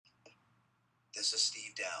This is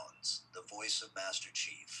Steve Downs, the voice of Master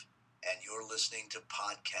Chief, and you're listening to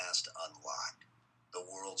Podcast Unlocked, the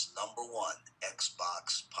world's #1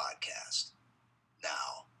 Xbox podcast.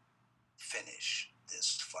 Now, finish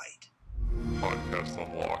this fight. Podcast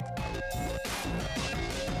Unlocked.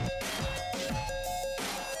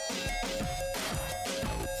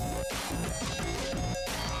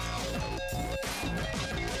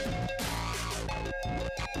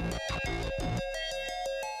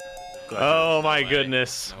 Oh my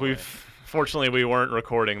goodness! Fortunately we weren't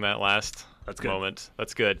recording that last moment.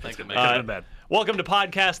 That's good. Thank you, Welcome to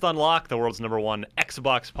Podcast Unlocked, the world's #1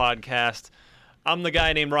 Xbox podcast. I'm the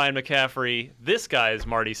guy named Ryan McCaffrey. This guy is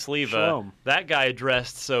Marty Sleva. Shalom. That guy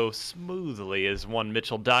dressed so smoothly is one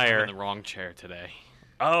Mitchell Dyer. I'm in the wrong chair today.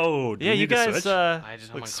 Oh, Yeah, you guys I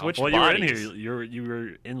just like I'm switched well, you were in bodies. here. You were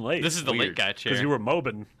in late. This is the late guy chair. because you were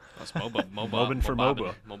mobbing. That's Moba. Mobbing for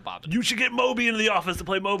MOBA. Mobobbing. You should get Moby into the office to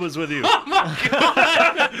play MOBAs with you. I'm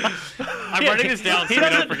writing this down so we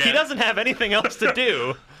don't forget. He doesn't have anything else to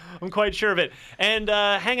do. I'm quite sure of it. And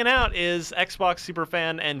hanging out is Xbox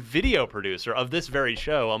superfan and video producer of this very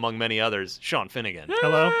show, among many others, Sean Finnegan.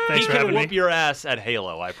 Hello, thanks He for can having whoop me. your ass at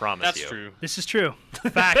Halo, I promise That's you. true. This is true.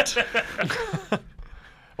 Fact.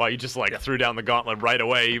 Well, you just threw down the gauntlet right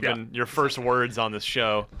away, even your first words on this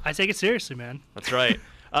show. I take it seriously, man. That's right.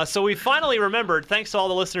 So we finally remembered, thanks to all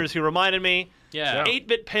the listeners who reminded me, Yeah.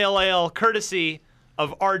 8-Bit Pale Ale, courtesy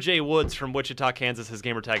of RJ Woods from Wichita, Kansas. His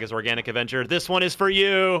gamertag is Organic Avenger. This one is for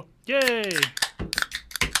you. Yay.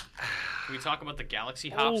 Can we talk about the Galaxy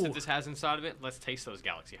hops that this has inside of it? Let's taste those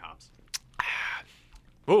Galaxy hops.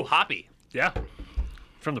 Ooh, hoppy. Yeah.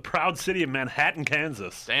 From the proud city of Manhattan,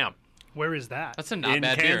 Kansas. Damn. Where is that? That's a not in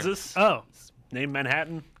bad Kansas. Oh, Named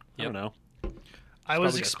Manhattan. I Yep. don't know. I was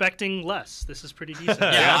probably good. expecting less. This is pretty decent.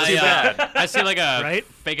 beer. not too bad. I see like a Right?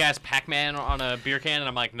 fake-ass Pac-Man on a beer can, and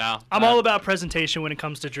I'm like, no. I'm all about presentation when it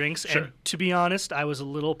comes to drinks, Sure. and to be honest, I was a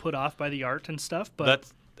little put off by the art and stuff, but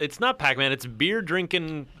It's not Pac-Man. It's beer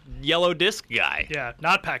drinking yellow disc guy. yeah,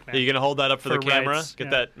 not Pac-Man. Are you gonna hold that up for the For camera? rights, Get yeah.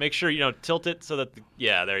 that. Make sure tilt it so that.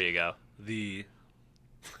 Yeah, there you go. The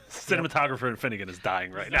cinematographer in Finnegan is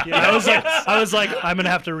dying right now. Yeah, I was like, I'm gonna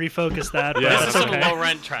have to refocus that. But Yeah. This that's is some okay.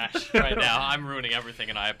 low-rent trash right now. I'm ruining everything,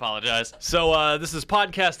 and I apologize. So this is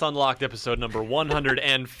Podcast Unlocked, episode number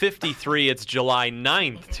 153. It's July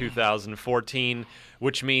 9th, 2014,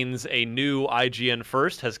 which means a new IGN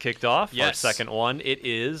First has kicked off. Our Yes. second one. It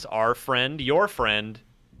is our friend, your friend,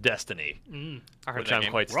 Destiny, I heard which that I'm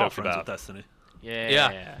game. quite We're all stoked friends about. with Destiny.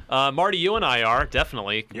 Yeah. Marty, you and I are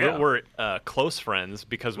definitely. Yeah. We're close friends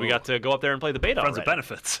because we got to go up there and play the beta Friends with already.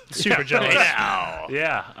 benefits. Super jealous.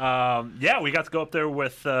 Yeah. We got to go up there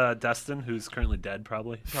with Destin, who's currently dead,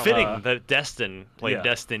 probably. Fitting that Destin played yeah.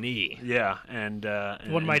 Destiny. Yeah, and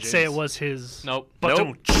One might say it was his. Nope. But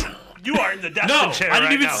Nope. you are in the Destin No, chair I didn't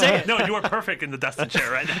right even now. say it. No, you are perfect in the Destin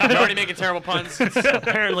chair right now. You're already making terrible puns.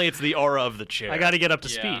 Apparently, it's the aura of the chair. I got to get up to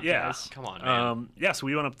Yeah. speed, Yeah. guys. Come on, man. So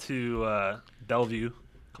we went up to Bellevue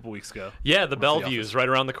a couple weeks ago. Yeah, the the Bellevue's office. right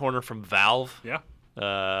around the corner from Valve. Yeah.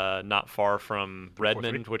 Not far from 343.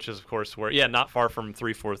 Redmond, which is of course where. Yeah, not far from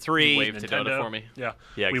 343. You waved to Dota for me. Yeah.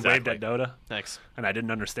 Yeah, We waved exactly. at Dota, Thanks. and I didn't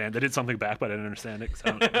understand. They did something back, but I didn't understand it because I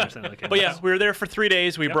don't understand how they came But yeah, out. we were there for 3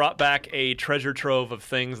 days. We Yep. brought back a treasure trove of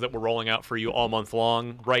things that we're rolling out for you all month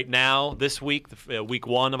long. Right now, this week, week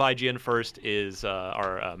 1 of IGN First is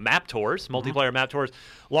our map tours, multiplayer map tours.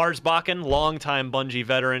 Lars Bakken, longtime Bungie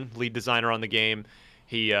veteran, lead designer on the game.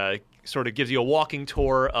 He sort of gives you a walking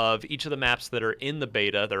tour of each of the maps that are in the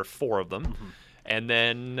beta. There are 4 of them. And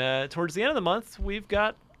then towards the end of the month, we've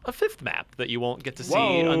got a 5th map that you won't get to see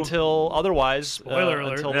Whoa. until otherwise Spoiler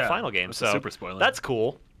alert. until the Yeah, final game. that's a So super spoiler. that's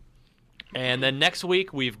cool. And then next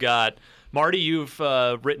week we've got Marty. You've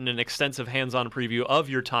written an extensive hands-on preview of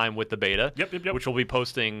your time with the beta, Yep. which we'll be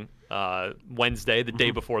posting Wednesday, the day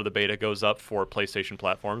before the beta goes up for PlayStation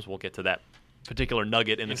platforms. We'll get to that particular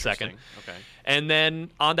nugget in a second. Okay. And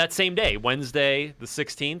then on that same day, Wednesday the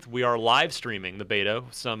 16th, we are live streaming the beta.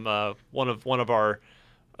 Some one of the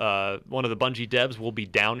Bungie devs will be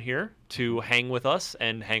down here to hang with us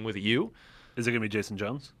and hang with you. Is it going to be Jason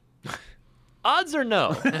Jones? Odds or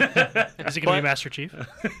no? Is it going to be Master Chief?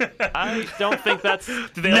 I don't think that's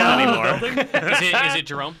Do they allow anymore? Is it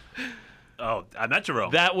Jerome? Oh, I met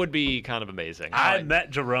Jerome. that would be kind of amazing, I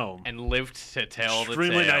met Jerome. And lived to tell the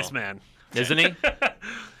Extremely tale. nice man. isn't he?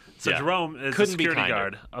 So Yeah. Jerome is Couldn't a be security kinder.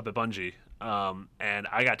 guard up at Bungie. And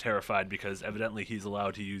I got terrified because evidently he's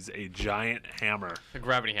allowed to use a giant hammer. The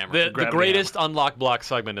gravity hammer. The Gravity greatest unlock block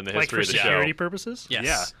segment in the Like history for of the security show. purposes? yes.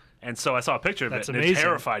 Yeah. And so I saw a picture of That's it, and it amazing.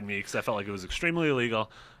 terrified me because I felt like it was extremely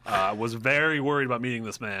illegal. Was very worried about meeting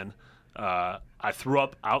this man. I threw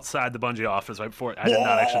up outside the Bungie office right before. I did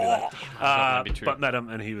not actually do that. that'd be true. But met him,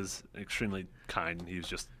 and he was extremely kind. He was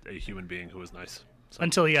just a human being who was nice. So,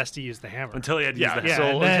 Until he has to use the hammer. until he had to use the yeah.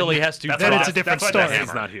 hammer. So then- until he has to, then it's a different That's why story.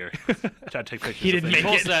 He's not here. Try to take pictures. He of didn't things.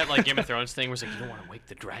 make Pulls that like Game of Thrones thing where it's like you don't want to wake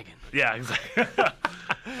the dragon. Yeah, exactly.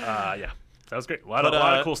 Yeah, that was great. A lot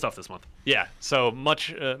of cool stuff this month. yeah. So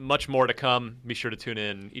much more to come. Be sure to tune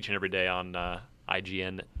in each and every day on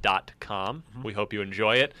IGN.com. We hope you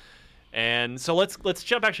enjoy it. And so let's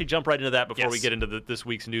jump right into that before we Yes. get into this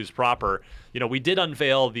week's news proper. We did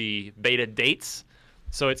unveil the beta dates.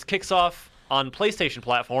 So it kicks off on PlayStation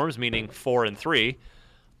platforms, meaning 4 and 3,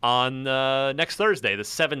 on next Thursday, the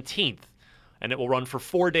 17th. And it will run for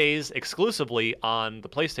 4 days exclusively on the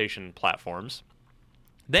PlayStation platforms.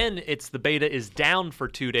 Then the beta is down for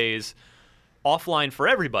 2 days offline for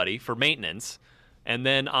everybody for maintenance. And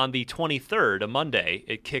then on the 23rd, a Monday,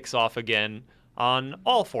 it kicks off again on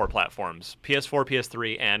all 4 platforms, PS4,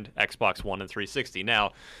 PS3, and Xbox One and 360.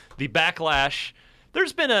 Now, the backlash,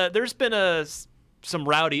 there's been some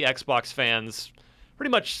rowdy Xbox fans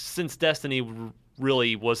pretty much since Destiny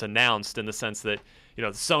really was announced, in the sense that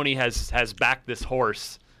Sony has backed this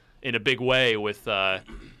horse in a big way with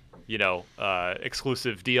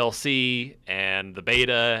exclusive DLC and the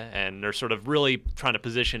beta, and they're sort of really trying to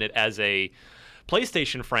position it as a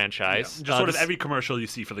PlayStation franchise. Just sort of every commercial you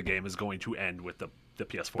see for the game is going to end with the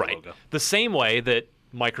PS4 logo. The same way that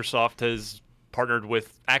Microsoft has partnered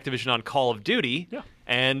with Activision on Call of Duty,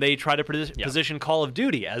 and they try to position Call of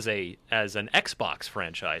Duty as an Xbox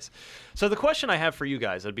franchise. So the question I have for you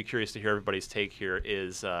guys, I'd be curious to hear everybody's take here,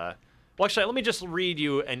 is well, actually, let me just read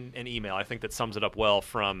you an email I think that sums it up well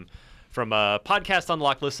from a Podcast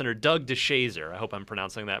Unlocked listener, Doug DeShazer. I hope I'm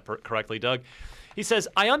pronouncing that correctly, Doug. He says,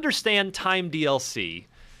 I understand time DLC.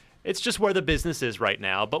 It's just where the business is right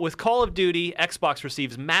now. But with Call of Duty, Xbox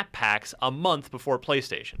receives map packs a month before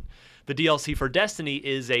PlayStation. The DLC for Destiny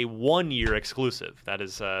is a 1-year exclusive. That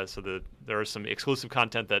is, there is some exclusive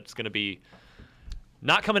content that's going to be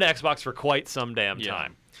not coming to Xbox for quite some damn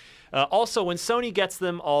time. Also, when Sony gets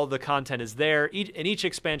them, all the content is there. In each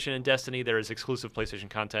expansion in Destiny, there is exclusive PlayStation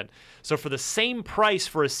content. So for the same price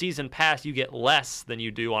for a season pass, you get less than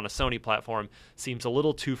you do on a Sony platform. Seems a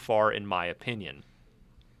little too far, in my opinion.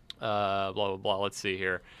 Blah, blah, blah. Let's see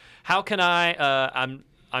here. How can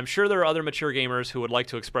I'm sure there are other mature gamers who would like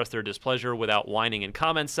to express their displeasure without whining in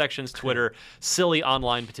comments sections, Twitter, silly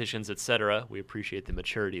online petitions, etc. We appreciate the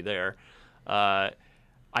maturity there.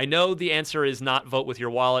 I know the answer is not vote with your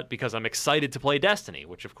wallet because I'm excited to play Destiny,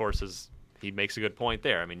 which of course he makes a good point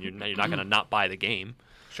there. I mean, you're not going to not buy the game.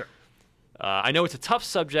 Sure. I know it's a tough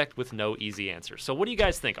subject with no easy answer. So what do you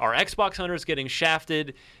guys think? Are Xbox owners getting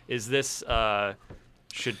shafted? Is this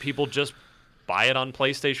should people just buy it on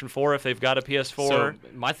PlayStation 4 if they've got a PS4? So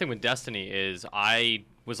my thing with Destiny is I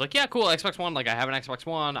was like, yeah, cool, Xbox One. Like I have an Xbox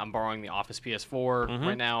One. I'm borrowing the Office PS4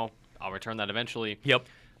 right now. I'll return that eventually. Yep.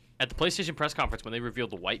 At the PlayStation press conference, when they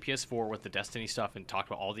revealed the white PS4 with the Destiny stuff and talked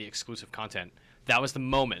about all the exclusive content, that was the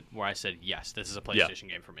moment where I said, yes, this is a PlayStation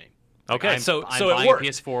game for me. Okay, I'm so I'm it buying worked.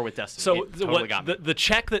 PS4 with Destiny. So It totally got me. the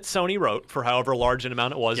check that Sony wrote for however large an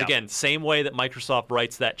amount it was, again, same way that Microsoft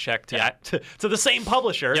writes that check to the same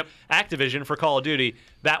publisher, Activision, for Call of Duty,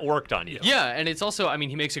 that worked on you. Yeah, and it's also, I mean,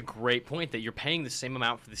 he makes a great point that you're paying the same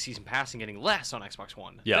amount for the season pass and getting less on Xbox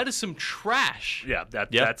One. Yeah. That is some trash. Yeah,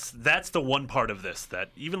 that's the one part of this that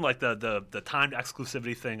even like the timed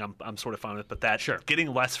exclusivity thing, I'm sort of fine with, but that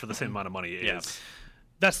getting less for the same amount of money is.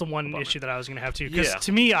 That's the one issue that I was going to have too. Because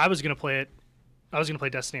to me, I was going to play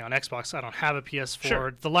Destiny on Xbox. I don't have a PS4.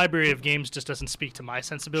 Sure. The library of games just doesn't speak to my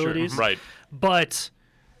sensibilities. Right. But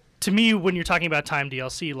to me, when you're talking about time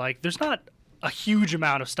DLC, like there's not a huge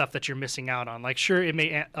amount of stuff that you're missing out on. Like, sure, it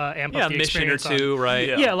may amp up the mission or experience two,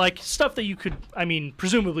 right? Yeah, like stuff that you could,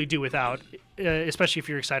 presumably do without, especially if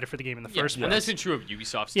you're excited for the game in the first place. And that's been true of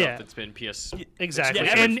Ubisoft stuff that's been PS. Exactly,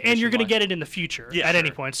 Yeah, and you're going to get it in the future at any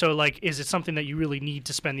sure. point. So, like, is it something that you really need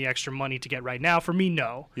to spend the extra money to get right now? For me,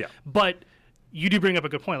 no. Yeah. But you do bring up a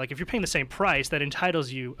good point. Like, if you're paying the same price, that entitles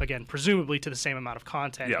you, again, presumably to the same amount of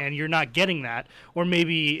content, and you're not getting that, or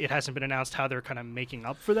maybe it hasn't been announced how they're kind of making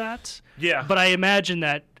up for that. Yeah. But I imagine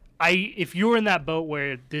that if you're in that boat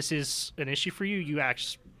where this is an issue for you, you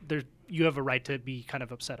have a right to be kind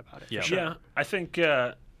of upset about it. Yeah. Yeah, I think.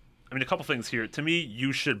 A couple things here. To me,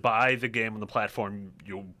 you should buy the game on the platform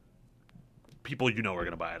people are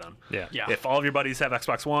going to buy it on. Yeah. If all of your buddies have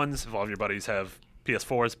Xbox Ones, if all of your buddies have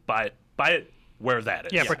PS4s, buy it where that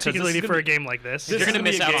is. Yeah, particularly for a game like this. You're gonna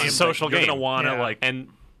miss out on social You're game. going to want to Yeah. And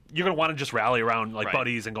you're going to want to just rally around like Right.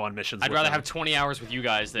 buddies and go on missions. I'd with rather them. have 20 hours with you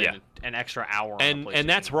guys than Yeah. an extra hour. On And the and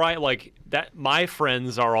that's PlayStation. right. Like that, my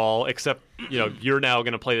friends are all except you're now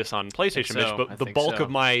going to play this on PlayStation, Mitch, so. but I the think bulk so. of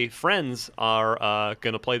my friends are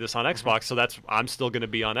going to play this on Xbox. So I'm still going to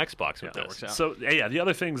be on Xbox with that this. works out. So yeah, the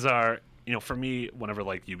other things are, for me, whenever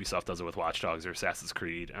like Ubisoft does it with Watch Dogs or Assassin's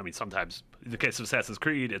Creed, I mean, sometimes in the case of Assassin's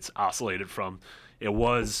Creed, it's oscillated from it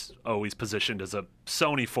was always positioned as a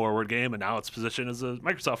Sony forward game, and now it's positioned as a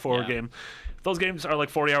Microsoft forward Yeah. game. Those games are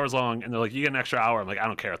like 40 hours long, and they're like, you get an extra hour. I'm like, I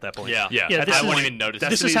don't care at that point. Yeah. Yeah. Yeah, this I is- wouldn't even notice.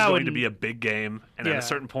 This is Destiny how going in- to be a big game, and at Yeah. a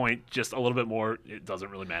certain point, just a little bit more, it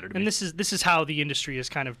doesn't really matter to me. And this is how the industry is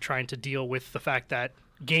kind of trying to deal with the fact that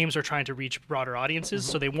games are trying to reach broader audiences,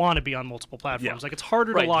 so they want to be on multiple platforms. Yeah. Like it's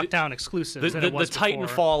harder Right. to lock down exclusives than The it was before.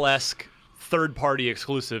 Titanfall-esque third-party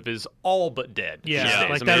exclusive is all but dead. Yeah, these days.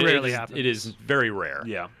 like I that mean, rarely it happens. It is very rare.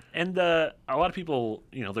 Yeah, and a lot of people,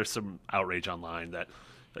 there's some outrage online that,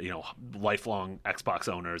 lifelong Xbox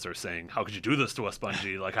owners are saying, "How could you do this to us,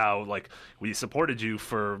 Bungie? Like how we supported you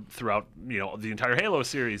throughout the entire Halo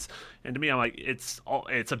series." And to me, I'm like, it's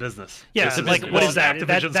a business. Yeah, It's a like business. what Well, is that?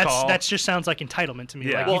 Activision's call. That just sounds like entitlement to me.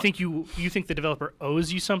 Yeah. Like Well- you think the developer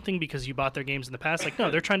owes you something because you bought their games in the past? Like no,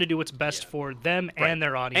 they're trying to do what's best for them and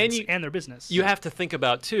their audience and their business. You have to think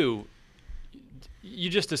about too. You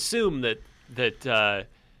just assume that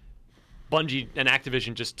Bungie and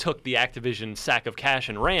Activision just took the Activision sack of cash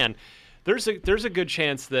and ran. There's a good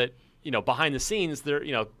chance that behind the scenes that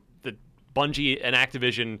Bungie and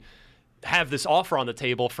Activision have this offer on the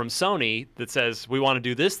table from Sony that says we want to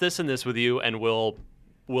do this, this, and this with you, and we'll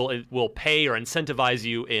pay or incentivize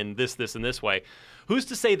you in this, and this way. Who's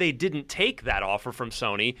to say they didn't take that offer from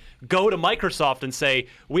Sony, go to Microsoft and say,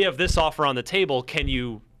 we have this offer on the table, can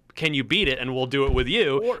you beat it, and we'll do it with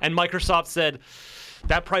you? And Microsoft said,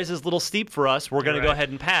 that price is a little steep for us. We're going to go ahead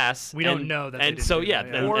and pass. We don't know that they And didn't so do yeah,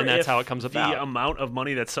 that, and, yeah. and that's if how it comes about. The amount of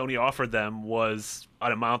money that Sony offered them was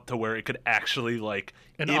an amount to where it could actually An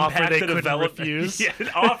impact offer they the couldn't development. refuse. Yeah, an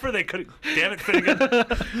offer they couldn't. Damn it, Finnegan.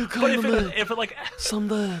 But if it like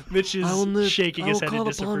Someday, Mitch is shaking his head in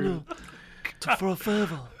disapproval. for a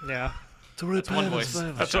favor. Yeah. To repay one voice.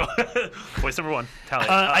 that's what, voice number one. Tally.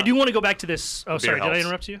 I do want to go back to this. Oh, sorry. Did I helps.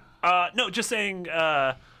 interrupt you? No, just saying.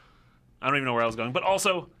 I don't even know where I was going, but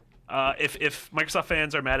also. If Microsoft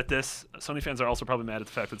fans are mad at this, Sony fans are also probably mad at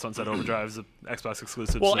the fact that Sunset Overdrive is an Xbox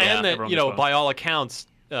exclusive. Well, so and that everyone gets boned. by all accounts,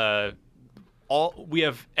 we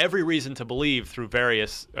have every reason to believe through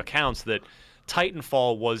various accounts that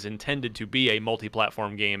Titanfall was intended to be a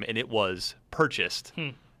multi-platform game, and it was purchased,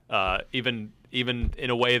 even in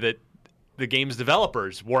a way that the game's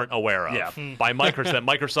developers weren't aware of Yeah. by Microsoft.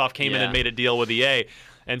 Microsoft came in Yeah. and made a deal with EA,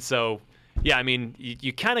 and so. Yeah, I mean,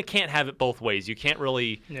 you kind of can't have it both ways. You can't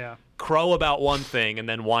really crow about one thing and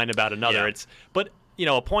then whine about another. Yeah. But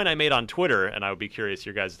a point I made on Twitter, and I would be curious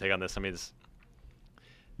your guys' take on this. I mean,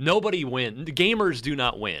 nobody wins. Gamers do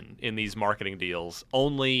not win in these marketing deals.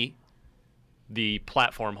 Only the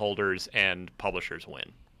platform holders and publishers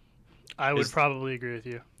win. I would probably agree with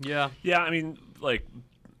you. Yeah. Yeah, I mean, like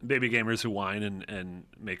baby gamers who whine and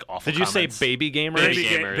make awful. Did you comments. say baby gamers? Baby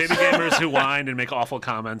gamers. Baby gamers who whine and make awful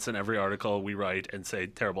comments in every article we write and say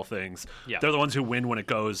terrible things. Yeah. They're the ones who win when it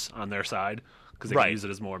goes on their side because they Right. can use it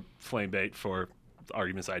as more flame bait for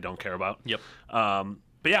arguments I don't care about. Yep.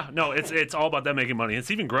 But yeah, no, it's all about them making money.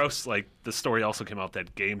 It's even gross. Like the story also came out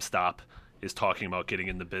that GameStop is talking about getting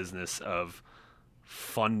in the business of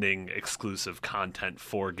funding exclusive content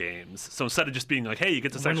for games. So instead of just being like, "Hey, you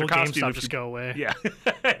get this When extra will costume," GameStop if just you- go away? Yeah,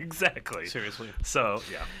 exactly. Seriously. So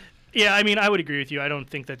yeah. Yeah, I mean, I would agree with you. I don't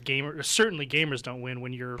think that certainly gamers don't win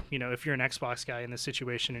when you're, if you're an Xbox guy in this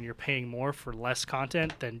situation and you're paying more for less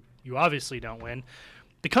content, then you obviously don't win.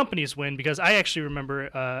 The companies win because I actually remember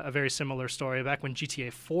a very similar story back when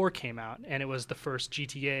GTA 4 came out, and it was the first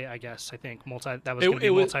GTA, I guess. I think that was going to be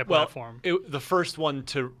multi-platform. The first one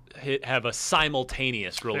to have a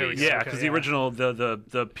simultaneous release. go. Yeah, Okay, because yeah. the original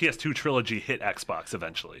the PS2 trilogy hit Xbox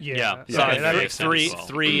eventually. Yeah. So Okay, that makes sense.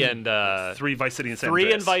 three and 3 Vice City and San Three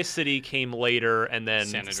Andreas. and Vice City came later, and then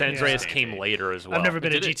San San Andreas Andreas came later as well. I've never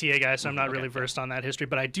been a Did it? GTA guy, so I'm not really versed on that history.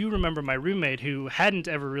 But I do remember my roommate who hadn't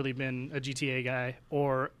ever really been a GTA guy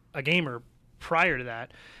or a gamer prior to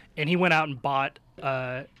that, and he went out and bought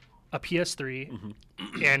a PS3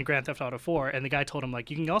 and Grand Theft Auto 4, and the guy told him, like,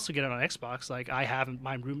 you can also get it on Xbox. Like,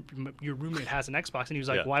 your roommate has an Xbox, and he was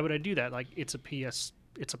like, Yeah. why would I do that? Like, it's a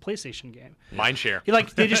PlayStation game. Mindshare.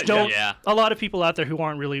 They just don't. Yeah. A lot of people out there who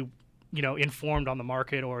aren't really, informed on the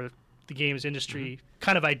market or the games industry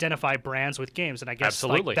kind of identify brands with games, and I guess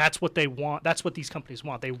Absolutely. that's what they want. That's what these companies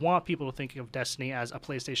want. They want people to think of Destiny as a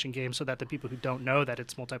PlayStation game, so that the people who don't know that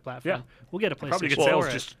it's multi-platform will get a Probably PlayStation get sales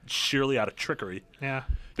 4. just sheerly out of trickery. Yeah.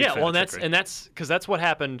 Big Yeah, fan well, of and that's because that's what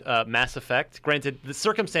happened. Mass Effect. Granted, the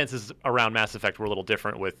circumstances around Mass Effect were a little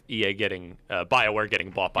different with EA getting BioWare getting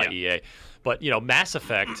bought by EA, but Mass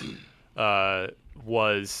Effect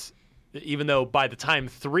was. Even though by the time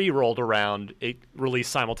 3 rolled around, it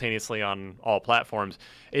released simultaneously on all platforms,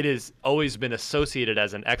 it has always been associated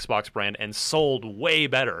as an Xbox brand and sold way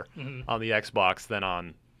better on the Xbox than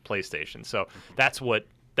on PlayStation. So that's what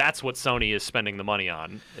Sony is spending the money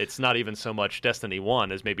on. It's not even so much Destiny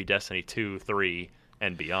 1 as maybe Destiny 2, 3,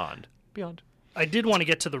 and beyond. I did want to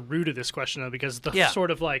get to the root of this question, though, because the sort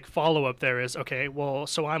of like follow-up there is, okay, well,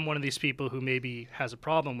 so I'm one of these people who maybe has a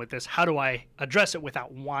problem with this. How do I address it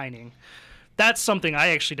without whining? That's something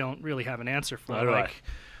I actually don't really have an answer for. How do I?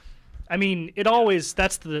 I mean, it always,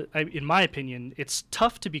 in my opinion, it's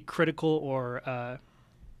tough to be critical or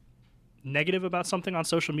negative about something on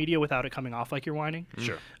social media without it coming off like you're whining.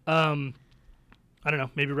 Sure. I don't know,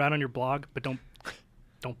 maybe write on your blog, but don't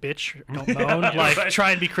bitch, don't moan. Like,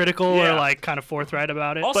 try and be critical or like kind of forthright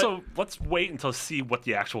about it. Also, let's wait until see what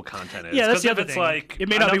the actual content is. Yeah, that's 'Cause the if other it's thing. like It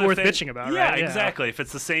may not be another worth thing- bitching about, yeah, right? Yeah. exactly. If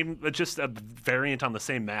it's the same, just a variant on the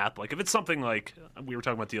same map. Like if it's something like we were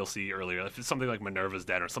talking about DLC earlier. If it's something like Minerva's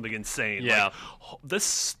Den or something insane. Yeah. Like,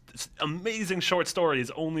 this amazing short story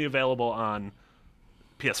is only available on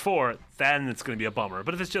PS4. Then it's going to be a bummer.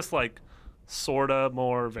 But if it's just like sorta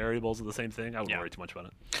more variables of the same thing, I wouldn't worry too much about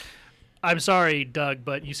it. I'm sorry, Doug,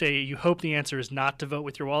 but you say you hope the answer is not to vote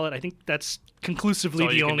with your wallet. I think that's conclusively That's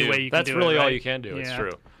all the you can only do. way you can That's do really it. all right? you can do. It's Yeah.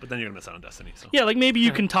 true. But then you're going to miss out on Destiny. So. Yeah, like maybe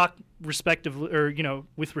you can talk respectively, or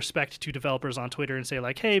with respect to developers on Twitter and say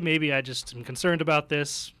like, hey, maybe I just am concerned about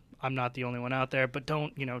this. I'm not the only one out there, but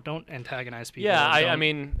don't antagonize people. Yeah, I Don't-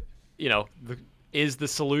 mean, is the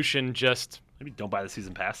solution just Maybe don't buy the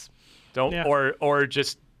season pass. don't Yeah. or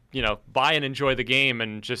just buy and enjoy the game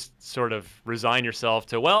and just sort of resign yourself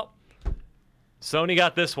to, well, Sony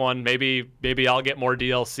got this one, maybe I'll get more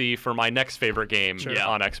DLC for my next favorite game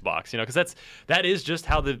on Xbox, because that is just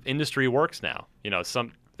how the industry works now.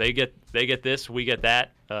 They get this, we get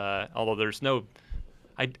that, although there's no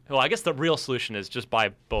I guess the real solution is just buy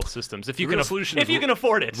both systems if you real can solution if is you can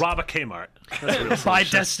afford it. Rob a Kmart. That's the real buy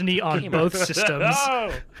solution. Destiny on both systems.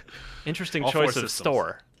 Oh! Interesting All four choice of systems.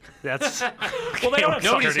 store. That's Well, they don't have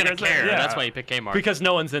Nobody's sucker gonna tickets. care. Yeah. That's why you pick Kmart. Because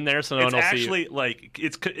no one's in there, so no it's one will see you. actually like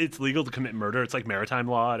it's legal to commit murder. It's like maritime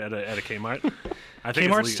law at a Kmart. I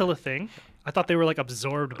think Kmart's it's still a thing? I thought they were like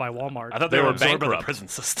absorbed by Walmart. I thought they they, were were absorbed by the bankrupt. prison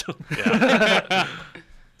system.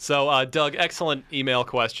 So, Doug, excellent email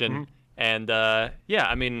question. Mm-hmm. And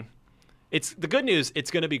I mean, it's the good news.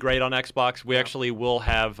 It's going to be great on Xbox. We actually will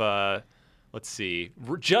have, let's see,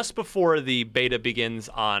 just before the beta begins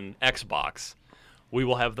on Xbox, we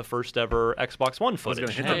will have the first ever Xbox One I was footage. going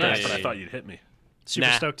to hint at that, but I Hey. thought you'd hit me. Super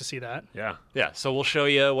Nah. stoked to see that. Yeah, Yeah, so we'll show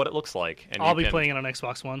you what it looks like. And I'll you be can- playing it on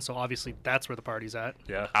Xbox One, so obviously that's where the party's at.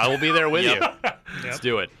 yeah. I will be there with you. Let's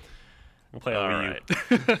do it. We'll play on All Wii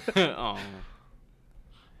U. right. Oh.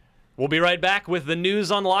 We'll be right back with the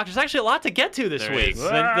news unlocked. There's actually a lot to get to this There week. is.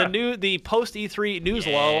 The post E3 news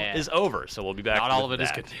lull Yeah. is over, so we'll be back. Not all of with it is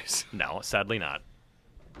that. good news. No, sadly not.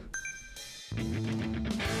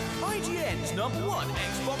 IGN's #1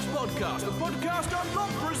 Xbox podcast, the Podcast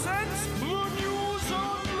Unlocked presents the News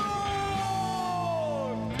Unlocked!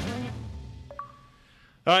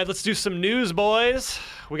 All right, let's do some news, boys.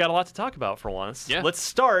 We got a lot to talk about for once. Yeah. Let's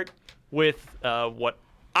start with what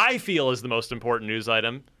I feel is the most important news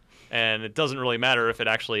item, and it doesn't really matter if it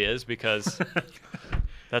actually is because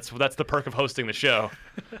that's the perk of hosting the show.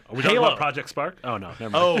 Are we talking Halo. about Project Spark? Oh no,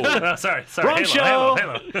 never Oh. mind. Oh, sorry. Wrong Halo, show.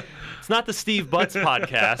 Halo. It's not the Steve Butts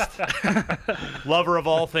podcast. Lover of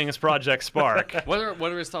all things Project Spark. What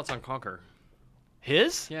are his thoughts on Conquer?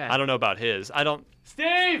 His? Yeah. I don't know about his. I don't.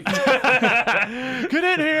 Steve! Get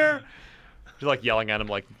in here! You're like yelling at him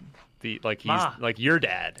like he's Ma. like your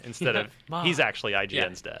dad instead of Ma. he's actually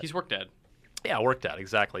IGN's dad. He's work dead. Yeah, worked out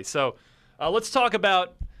exactly. So let's talk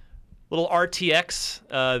about little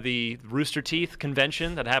RTX, the Rooster Teeth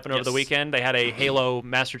convention that happened over the Yes. weekend. They had a Halo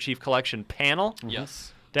Master Chief Collection panel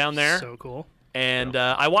Yes. down there, So cool. and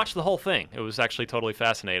I watched the whole thing. It was actually totally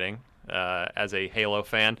fascinating as a Halo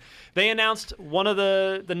fan. They announced one of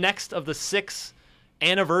the next of the 6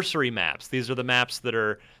 anniversary maps. These are the maps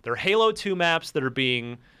they're Halo 2 maps that are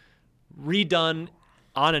being redone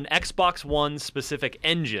on an Xbox One specific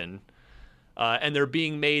engine. And they're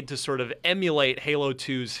being made to sort of emulate Halo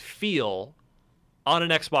 2's feel on an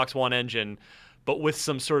Xbox One engine, but with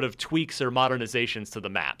some sort of tweaks or modernizations to the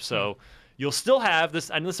map. So you'll still have this,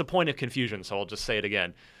 and this is a point of confusion, so I'll just say it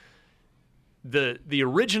again. The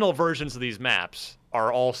original versions of these maps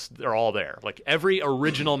are all there. Like every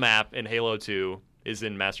original map in Halo 2 is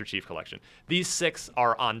in Master Chief Collection. These 6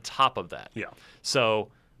 are on top of that. Yeah. So,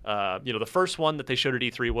 the first one that they showed at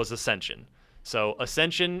E3 was Ascension. So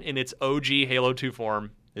Ascension in its OG Halo 2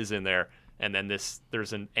 form is in there, and then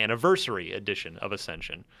there's an anniversary edition of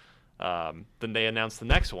Ascension. Then they announced the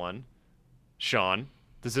next one. Sean,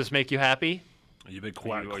 does this make you happy? Are you a big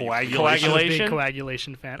Coagulation? I'm a big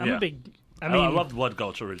coagulation fan. I'm Yeah. a big. I I mean, loved Blood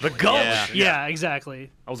Gulch originally. The Gulch! yeah, exactly.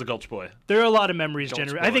 I was a Gulch boy. There are a lot of memories Gulch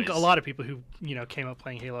generated. I think a boys. lot of people who came up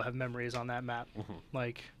playing Halo have memories on that map.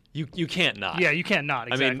 Like, You can't not. yeah, you can't not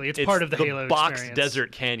exactly. I mean, it's part of the Halo boxed experience.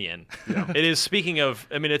 desert canyon. It is. Speaking of,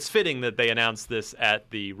 I mean, it's fitting that they announced this at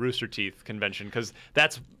the Rooster Teeth convention because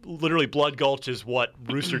that's literally Blood Gulch is what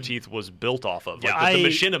Rooster Teeth was built off of. Yeah, Like the I-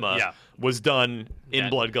 machinima was done in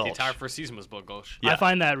Blood Gulch. The entire first season was Blood Gulch. Yeah. I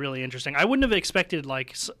find that really interesting. I wouldn't have expected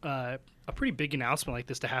like a pretty big announcement like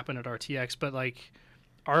this to happen at RTX, but like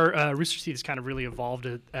our Rooster Teeth has kind of really evolved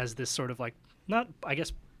as this sort of like not I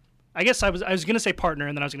guess I was gonna say partner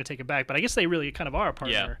and then I was gonna take it back, but I guess they really kind of are a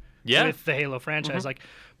partner Yeah. with the Halo franchise. Like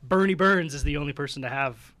Bernie Burns is the only person to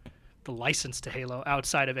have the license to Halo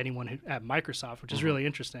outside of anyone at Microsoft, which is really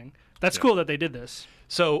interesting. That's cool that they did this.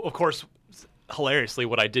 So, of course, hilariously,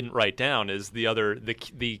 what I didn't write down is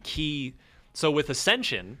the key. So with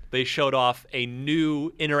Ascension, they showed off a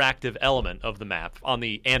new interactive element of the map on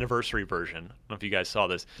the anniversary version. I don't know if you guys saw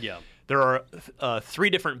this. Yeah. There are 3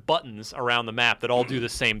 different buttons around the map that all do the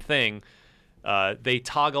same thing. They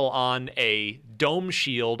toggle on a dome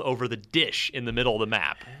shield over the dish in the middle of the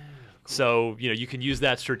map. So, you can use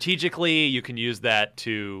that strategically. You can use that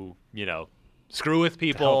to, screw with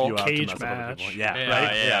people. Help you out to Cage mess with other match. people. Yeah, Yeah,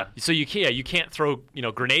 right? yeah. So you can't throw,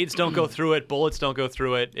 grenades don't go through it, bullets don't go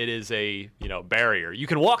through it. It is a, barrier. You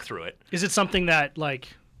can walk through it. Is it something that like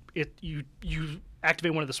you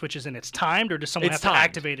activate one of the switches and it's timed, or does someone It's have to timed.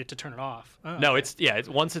 activate it to turn it off? Oh. No, it's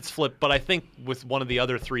once it's flipped, but I think with one of the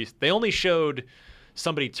other 3, they only showed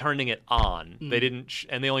somebody turning it on. They didn't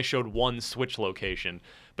and they only showed one switch location.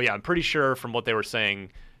 But yeah, I'm pretty sure from what they were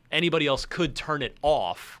saying, anybody else could turn it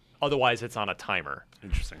off. Otherwise, it's on a timer.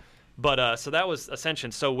 Interesting. But so that was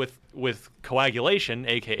Ascension. So with Coagulation,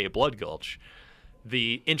 aka Blood Gulch,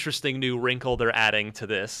 the interesting new wrinkle they're adding to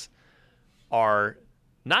this are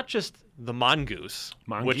not just the mongoose, which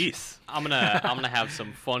Mongoose. I'm gonna have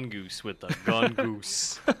some fun goose with the gun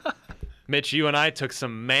goose. Mitch, you and I took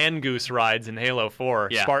some man-goose rides in Halo 4,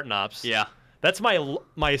 Yeah. Spartan Ops. Yeah. That's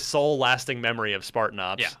my sole lasting memory of Spartan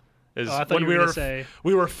Ops. Yeah. Is Oh, I thought when you we were were gonna say-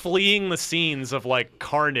 we were fleeing the scenes of like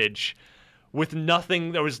carnage with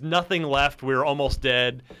nothing. There was nothing left. We were almost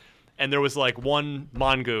dead. And there was like one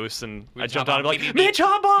mongoose, and I We'd jumped hop on and on, be like, beep, beep, Mitch,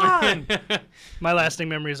 hop on! My lasting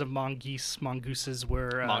memories of mongooses were.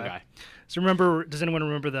 Mongai. So does anyone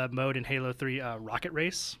remember the mode in Halo 3, Rocket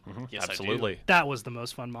Race? Yes, Absolutely. That was the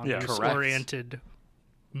most fun mongoose-oriented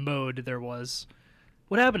mode there was.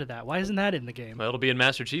 What happened to that? Why isn't that in the game? Well, it'll be in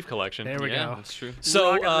Master Chief Collection. There I do. we Yeah, go. that's true.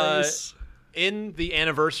 So, Rocket Race. in the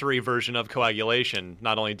anniversary version of Coagulation,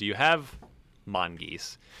 not only do you have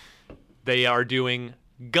mongoose, they are doing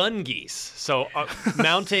gun geese. So,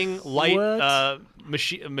 mounting light What?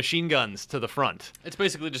 machine guns to the front. It's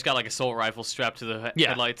basically just got like assault rifle strapped to the Yeah.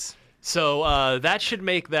 headlights. So that should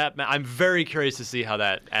make that. I'm very curious to see how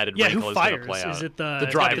that added Yeah, wrinkle who is going to fires? play out. Is it the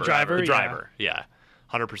driver? driver? The Yeah. driver. Yeah,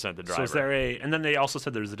 100% the driver. So is there and then they also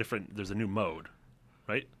said there's a new mode,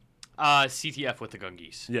 right? CTF with the gun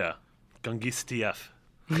geese. Yeah. Gungeese TF.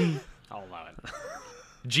 I'll allow it.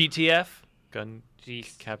 GTF gun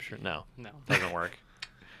Jeez. capture? No, No. doesn't work.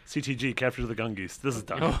 CTG, capture the Gungeese. This is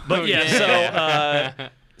done. But Oh, yeah,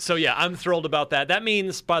 so yeah, I'm thrilled about that. That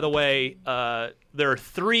means, by the way, there are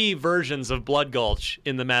 3 versions of Blood Gulch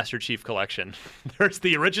in the Master Chief Collection. There's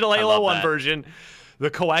the original Halo love 1 that. version, the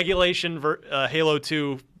Coagulation Halo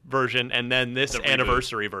 2 version, and then this The reboot.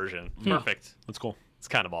 anniversary version. Perfect. That's cool. It's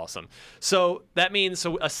kind of awesome. So that means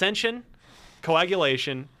Ascension,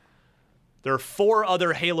 Coagulation. There are 4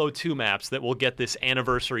 other Halo 2 maps that will get this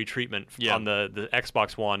anniversary treatment on the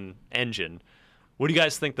Xbox One engine. What do you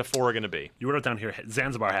guys think the 4 are going to be? You wrote it down here.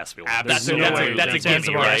 Zanzibar has to be one. That's There's a no way gimme, right?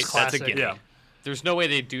 Zanzibar is That's a classic. gimme. Yeah. There's no way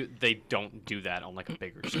they don't do that on like a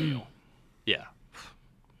bigger scale. Yeah.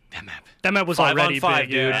 That map. That map was 5 already on 5, big,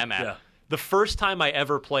 dude. yeah. That map. Yeah. The first time I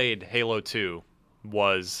ever played Halo 2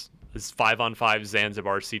 was this 5-on-5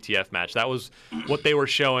 Zanzibar CTF match. That was what they were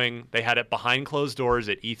showing. They had it behind closed doors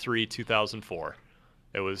at E3 2004.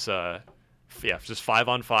 It was just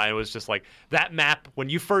 5-on-5. It was just like that map. When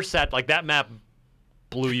you first sat, like that map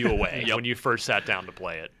blew you away when you first sat down to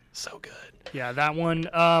play it. So good. Yeah, that one.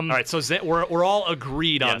 All right, so we're all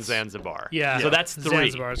agreed on Yes. Zanzibar. Yeah. So that's 3.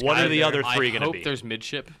 Zanzibar's What got are it the there. other 3 going I to hope be? there's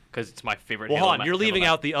midship because it's my favorite. Well, Halo hold on. map- You're Halo leaving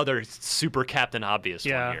map. out the other super Captain Obvious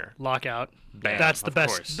one Yeah, here. Lockout. Bam, That's the of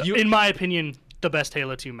best. course. In my opinion, the best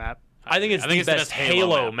Halo 2 map. I think it's the best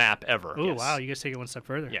Halo map ever. Oh wow, you guys take it one step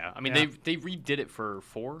further. Yeah, I mean Yeah. they redid it for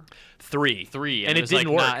 4. 3, and it it was didn't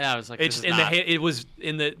like work. not- yeah, I was like, it's this is in not- it was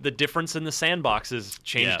in the difference in the sandboxes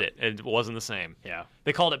changed Yeah. it. It wasn't the same. Yeah.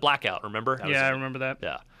 They called it Blackout. Remember? Yeah, I remember that.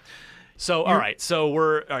 Yeah. So all right, so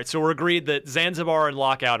we're agreed that Zanzibar and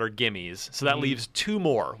Lockout are gimmies. So that leaves 2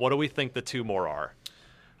 more. What do we think the 2 more are?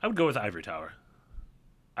 I would go with Ivory Tower.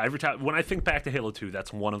 Ivory Tower. When I think back to Halo 2,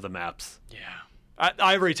 that's one of the maps. Yeah.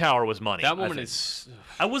 Ivory Tower was money. That moment think. is.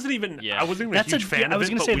 I wasn't even. Yeah. I wasn't even That's a huge fan I of was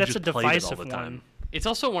it. gonna but say we that's a just played it all divisive the time. one. It's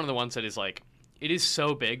also one of the ones that is like, it is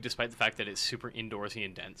so big despite the fact that it's super indoorsy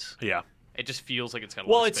and dense. Yeah. It just feels like it's got a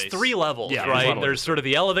Well, lot of it's space. 3 levels, Yeah, there's a lot right? of There's sort of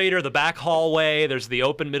the elevator, the back hallway, there's the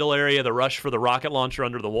open middle area, the rush for the rocket launcher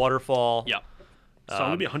under the waterfall. Yeah. So I'm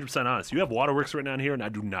gonna be 100% honest. You have Waterworks written down here, and I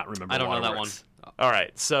do not remember. I don't know that one. Waterworks. All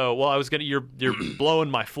right. So, well, I was gonna. You're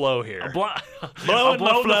blowing my flow here. Blowing Blowing the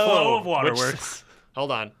my flow. flow of Which- Waterworks. Hold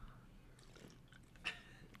on.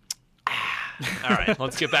 All right,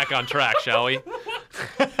 let's get back on track, shall we?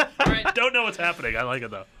 Don't know what's happening. I like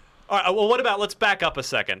it though. All right. Well, what about? Let's back up a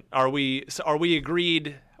second. Are we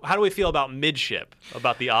agreed? How do we feel about midship?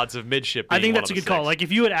 About the odds of midship? I being think one that's a of the good call. 6? Like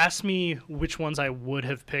if you had asked me which ones I would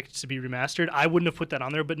have picked to be remastered, I wouldn't have put that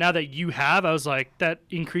on there. But now that you have, I was like, that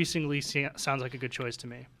increasingly sounds like a good choice to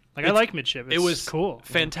me. Like I like midship. It's It was cool.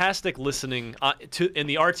 fantastic listening in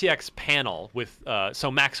the RTX panel with so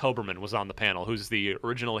Max Hoberman was on the panel, who's the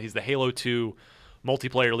original. He's the Halo 2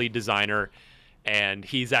 multiplayer lead designer, and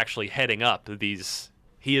he's actually heading up these.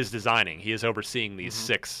 He is designing. He is overseeing these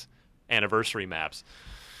 6 anniversary maps.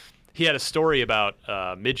 He had a story about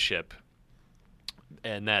midship,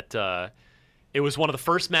 and that it was one of the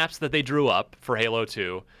first maps that they drew up for Halo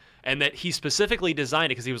 2, and that he specifically designed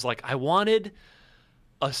it because he was like, I wanted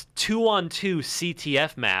a 2-on-2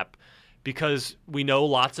 CTF map because we know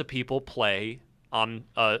lots of people play on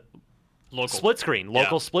local split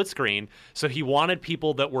screen. So he wanted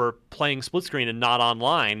people that were playing split screen and not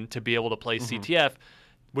online to be able to play CTF,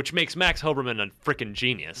 which makes Max Hoberman a freaking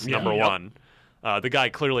genius. Number one, the guy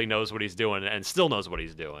clearly knows what he's doing and still knows what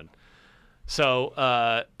he's doing. So,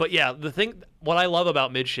 but yeah, what I love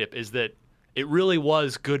about midship is that it really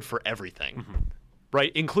was good for everything,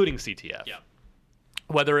 right, including CTF. Yeah.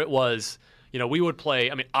 Whether it was, we would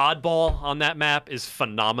play. I mean, Oddball on that map is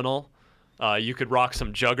phenomenal. You could rock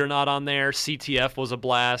some Juggernaut on there. CTF was a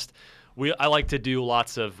blast. I like to do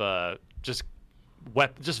lots of just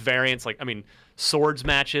variants. Like, I mean, swords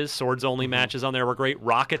only matches on there were great.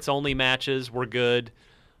 Rockets only matches were good.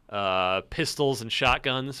 Pistols and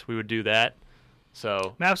shotguns, we would do that.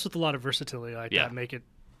 So Maps with a lot of versatility like Yeah. that make it.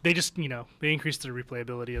 They just they increase the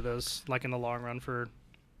replayability of those like in the long run for.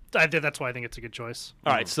 That's why I think it's a good choice.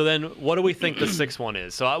 all right. So then, what do we think the 6th one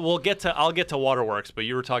is? So I'll get to Waterworks, but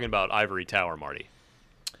you were talking about Ivory Tower, Marty.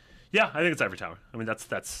 Yeah, I think it's Ivory Tower. I mean,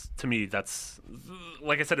 that's to me, that's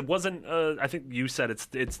like I said, it wasn't. I think you said it's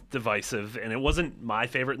divisive, and it wasn't my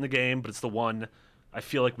favorite in the game, but it's the one I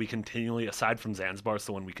feel like we continually, aside from Zanzibar, it's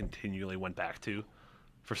the one we continually went back to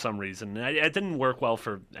for some reason. And it didn't work well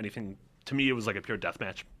for anything. To me, it was like a pure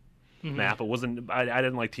deathmatch map. It wasn't. I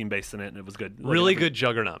didn't like team based in it, and it was good. Really good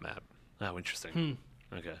Juggernaut map. Oh, interesting.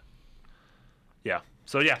 Okay. Yeah.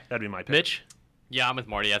 So yeah, that'd be my pick. Mitch? Yeah, I'm with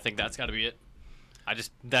Marty. I think that's got to be it.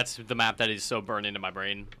 That's the map that is so burned into my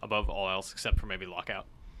brain above all else, except for maybe Lockout.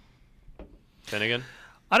 Finnegan?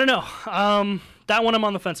 I don't know. That one I'm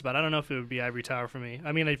on the fence about. I don't know if it would be Ivory Tower for me.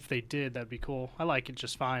 I mean, if they did, that'd be cool. I like it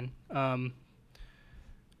just fine. I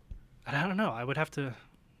don't know. I would have to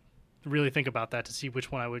really think about that to see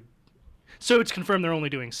which one I would. So it's confirmed they're only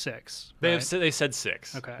doing 6. They right? they said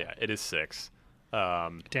 6. Okay. Yeah, it is 6.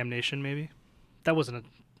 Damnation, maybe. That wasn't a.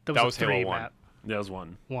 That That was was a 3 Halo 1. map. That was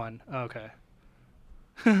one. 1. Okay.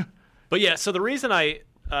 But yeah, so the reason I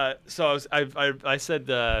said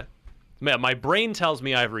my brain tells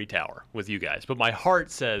me Ivory Tower with you guys, but my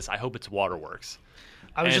heart says I hope it's Waterworks.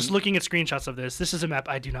 I was And- just looking at screenshots of this. This is a map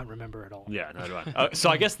I do not remember at all. Yeah, no do I. So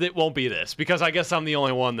I guess that won't be this because I guess I'm the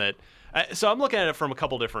only one that. So I'm looking at it from a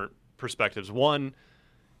couple different perspectives. One,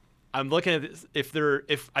 I'm looking at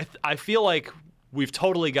this, I feel like we've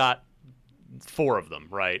totally got 4 of them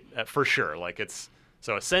right for sure. Like it's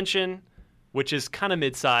so Ascension, which is kind of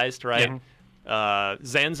mid-sized, right?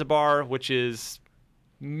 Zanzibar, which is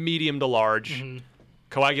medium to large.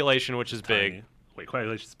 Coagulation, which is big. Tiny. Wait,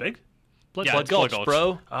 Coagulation's big? Blood Blood Gulch,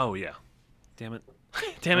 bro. Oh yeah. Damn it.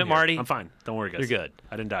 Damn it, I'm here. Marty. I'm fine. Don't worry, guys. You're good.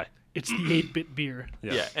 I didn't die. It's the 8-bit beer.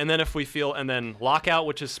 Yeah. And then and then lockout,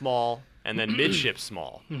 which is small, and then midship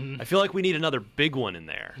small. I feel like we need another big one in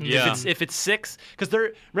there. Yeah. If it's 6, because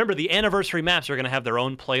remember the anniversary maps are going to have their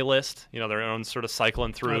own playlist. Their own sort of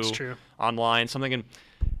cycling through That's true. online something, and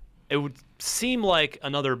it would seem like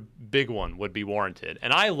another big one would be warranted.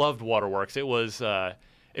 And I loved Waterworks. It was a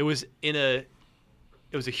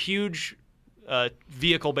huge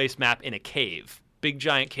vehicle-based map in a cave. Big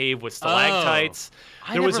giant cave with stalactites.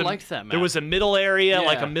 I never liked that map. There was a middle area,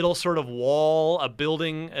 like Yeah. a middle sort of wall, a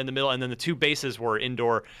building in the middle, and then the 2 bases were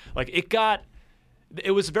indoor. Like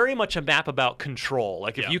it was very much a map about control.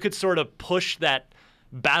 Like if you could sort of push that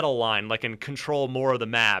battle line, like and control more of the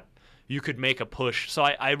map, you could make a push. So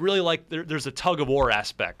I really like there's a tug of war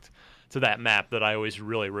aspect to that map that I always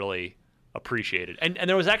really, really appreciated. And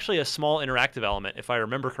there was actually a small interactive element, if I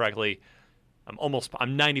remember correctly. I'm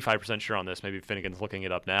 95% sure on this. Maybe Finnegan's looking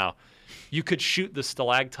it up now. You could shoot the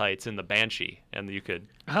stalactites in the Banshee, and you could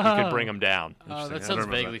bring them down. Oh, Interesting. I that don't sounds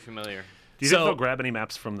remember vaguely that. familiar. Do you So- think they'll grab any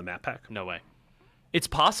maps from the map pack? No way. It's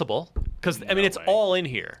possible because it's way. all in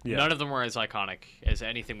here. Yeah. None of them were as iconic as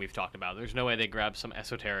anything we've talked about. There's no way they grabbed some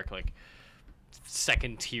esoteric, like,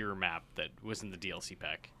 second-tier map that was in the DLC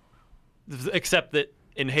pack. Except that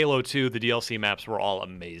in Halo 2, the DLC maps were all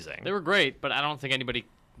amazing. They were great, but I don't think anybody,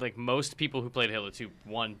 like, most people who played Halo 2,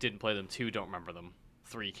 1, didn't play them, 2, don't remember them,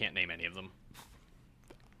 3, can't name any of them.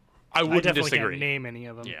 I I wouldn't definitely disagree. can't name any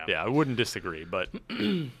of them. Yeah. Yeah, I wouldn't disagree, but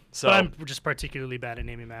so But I'm just particularly bad at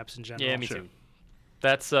naming maps in general. Yeah, me too.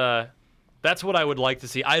 that's what I would like to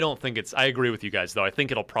see. I don't think I agree with you guys though. I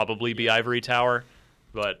think it'll probably be Ivory Tower,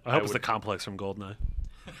 but I hope it's the complex from GoldenEye.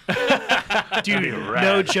 Dude,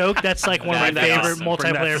 no joke. That's like one of my That'd be favorite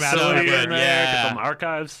awesome. multiplayer maps facility ever. in there, Yeah. get them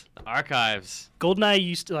archives. Archives. GoldenEye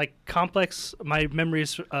used to like Complex. My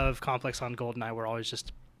memories of Complex on GoldenEye were always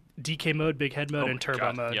just DK mode, big head mode, Oh and my turbo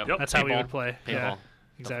God. mode. Yep. That's how we Paintball. would play. Paintball. Yeah, Don't forget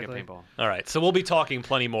exactly. paintball. All right, so we'll be talking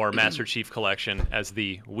plenty more Master Chief Collection as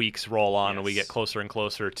the weeks roll on and we Yes. get closer and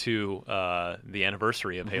closer to the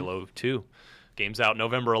anniversary of Halo 2. Game's out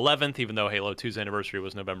November 11th, even though Halo 2's anniversary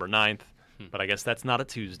was November 9th. But I guess that's not a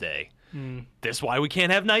Tuesday. That's why we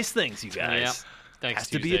can't have nice things, you guys. Yep. Thanks, Has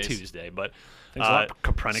to be a Tuesdays. Tuesday, but Thanks a lot,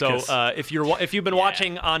 Copernicus. so if you've been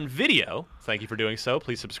watching on video, thank you for doing so.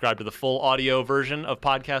 Please subscribe to the full audio version of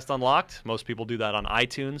Podcast Unlocked. Most people do that on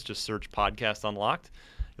iTunes. Just search Podcast Unlocked.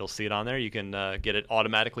 You'll see it on there. You can get it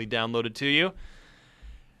automatically downloaded to you.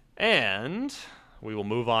 And we will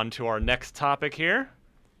move on to our next topic here,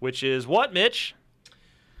 which is what, Mitch?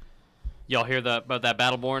 Y'all hear about that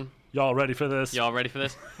Battleborn? Y'all ready for this? Y'all ready for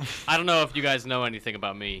this? I don't know if you guys know anything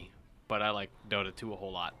about me, but I like Dota 2 a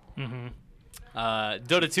whole lot.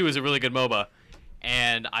 Dota 2 is a really good MOBA,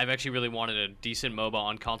 and I've actually really wanted a decent MOBA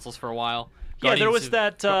on consoles for a while. Yeah, there was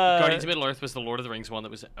that, Guardians of Middle-earth was the Lord of the Rings one that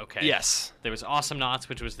was okay. Yes. There was Awesome Knots,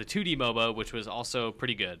 which was the 2D MOBA, which was also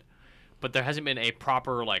pretty good. But there hasn't been a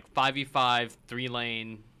proper, like, 5v5,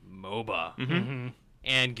 3-lane MOBA.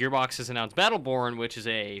 And Gearbox has announced Battleborn, which is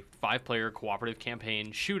a 5-player cooperative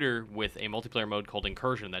campaign shooter with a multiplayer mode called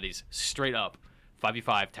Incursion that is straight up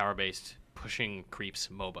 5v5 tower-based pushing creeps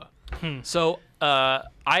MOBA. So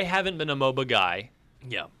I haven't been a MOBA guy.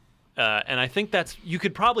 Yeah. And I think you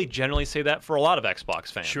could probably generally say that for a lot of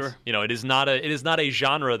Xbox fans. Sure. It is not a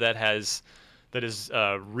genre that has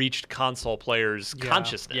reached console players'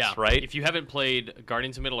 consciousness, Yeah. right? If you haven't played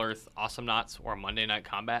Guardians of Middle-earth, Awesome Knots, or Monday Night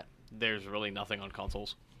Combat, there's really nothing on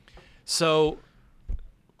consoles. So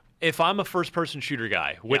if I'm a first-person shooter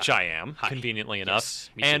guy, which Yeah. I am, Hi. conveniently Yes,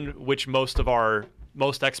 enough, me too. and which most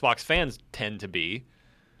Xbox fans tend to be,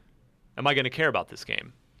 am I going to care about this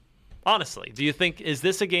game? Honestly, do you think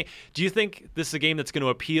this is a game that's going to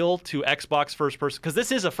appeal to Xbox first person? Because this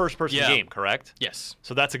is a first person Yeah. game, correct? Yes.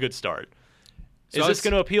 So that's a good start. So Is I this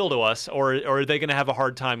would going to appeal to us, or are they going to have a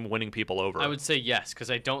hard time winning people over? I would say yes, because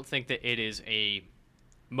I don't think that it is a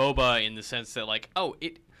MOBA in the sense that, like,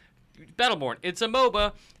 Battleborn, it's a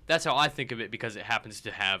MOBA. That's how I think of it, because it happens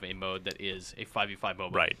to have a mode that is a 5v5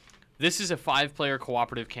 MOBA. Right. This is a 5-player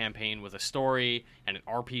cooperative campaign with a story and an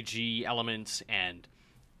RPG elements and,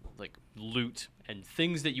 like, loot and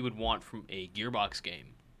things that you would want from a Gearbox game.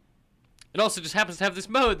 It also just happens to have this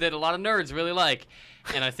mode that a lot of nerds really like,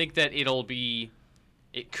 and I think that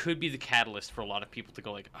it could be the catalyst for a lot of people to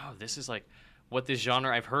go like, oh, this is like what this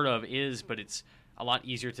genre I've heard of is, but it's a lot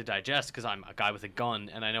easier to digest because I'm a guy with a gun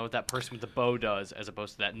and I know what that person with the bow does as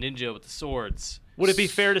opposed to that ninja with the swords. Would it be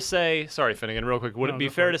fair to say? Sorry, Finnegan, real quick. Would No, it be go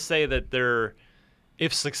for fair it. to say that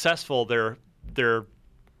if successful,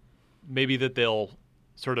 maybe that they'll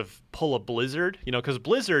sort of pull a Blizzard? Because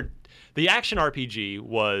Blizzard, the action RPG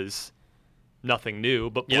was nothing new,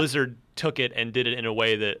 but Yeah. Blizzard took it and did it in a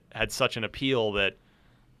way that had such an appeal that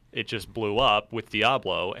it just blew up with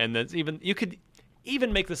Diablo. And that's you could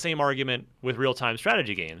even make the same argument with real-time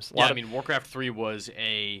strategy games. Yeah, I mean, Warcraft 3 was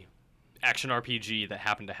a action RPG that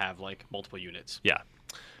happened to have like multiple units. yeah.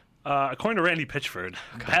 According to Randy Pitchford,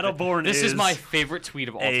 Battleborn This is my favorite tweet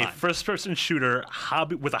of all a time. first-person shooter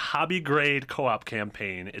with a hobby-grade co-op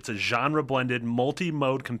campaign. It's a genre-blended,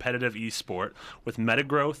 multi-mode competitive esport with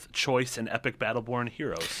meta-growth, choice, and epic Battleborn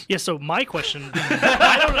heroes. Yeah. So my question,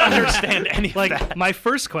 I don't understand any of that. like my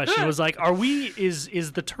first question was like,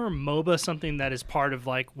 is the term MOBA something that is part of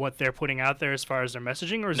like what they're putting out there as far as their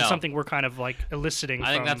messaging, or is it No. something we're kind of like eliciting?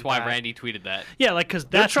 I think from that's why that? Randy tweeted that. Yeah, like because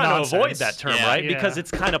They're that's trying nonsense. to avoid that term, Yeah. right? Yeah. Because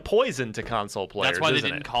it's kind of poison to console players. That's why they isn't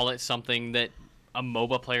didn't it? call it something that a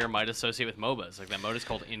MOBA player might associate with MOBAs. Like that mode is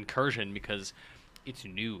called Incursion because it's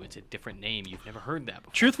new. It's a different name. You've never heard that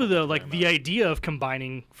before. Truthfully, though, Multiplayer like the mode. idea of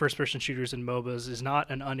combining first-person shooters and MOBAs is not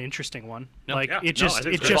an uninteresting one. No. Like Yeah, it no, I just think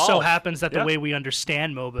it it's just so evolved. happens that the Yeah. way we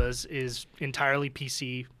understand MOBAs is entirely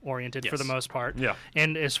PC oriented for the Yes. most part. Yeah.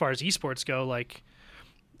 And as far as esports go, like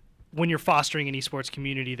when you're fostering an esports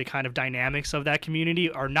community, the kind of dynamics of that community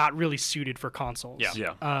are not really suited for consoles.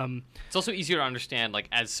 Yeah. Yeah. It's also easier to understand, like,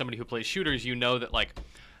 as somebody who plays shooters, you know that, like,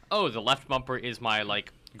 oh, the left bumper is my,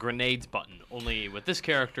 like, grenades button. Only with this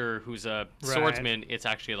character who's a Right. swordsman, it's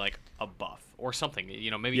actually, like, a buff or something. You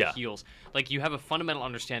know, maybe Yeah. it heals. Like, you have a fundamental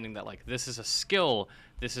understanding that, like, this is a skill,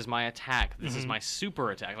 this is my attack, this is my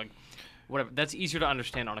super attack. Like, whatever. That's easier to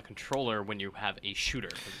understand on a controller when you have a shooter.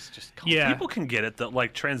 'Cause it's just Yeah. People can get it that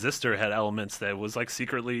like Transistor had elements that was like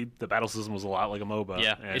secretly the battle system was a lot like a MOBA.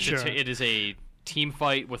 Yeah, and Sure. it is a team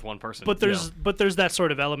fight with one person. But there's that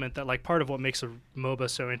sort of element that like part of what makes a MOBA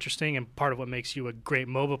so interesting and part of what makes you a great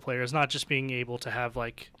MOBA player is not just being able to have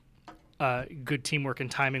like good teamwork and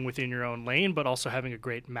timing within your own lane, but also having a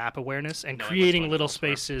great map awareness and Knowing what's creating going little on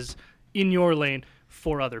elsewhere. spaces in your lane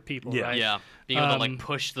for other people. Yeah. Right? Yeah, being able to like Um,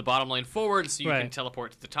 push the bottom lane forward so you can right.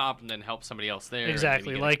 teleport to the top and then help somebody else there. and maybe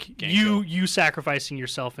Exactly. get a Like gank you kill. sacrificing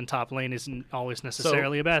yourself in top lane isn't always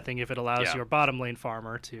necessarily a bad thing if it allows Yeah. your bottom lane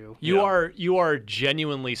farmer to. You are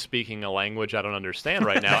genuinely speaking a language I don't understand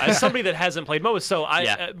right now. As somebody that hasn't played MOBA,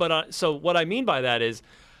 so what I mean by that is,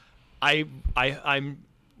 I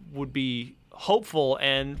would be hopeful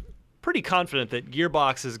and pretty confident that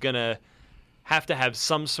Gearbox is gonna have to have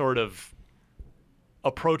some sort of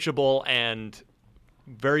approachable and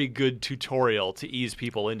very good tutorial to ease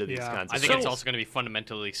people into these Yeah. kinds of I think things. it's also going to be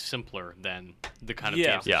fundamentally simpler than the kind of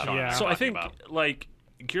Yeah. games Yeah. that Sean Yeah. was So I talking think about. like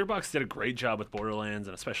Gearbox did a great job with Borderlands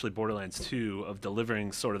and especially Borderlands 2 of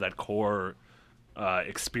delivering sort of that core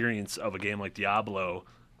experience of a game like Diablo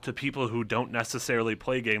to people who don't necessarily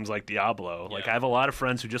play games like Diablo. Like Yeah. I have a lot of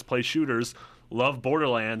friends who just play shooters, love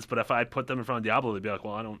Borderlands, but if I put them in front of Diablo, they'd be like,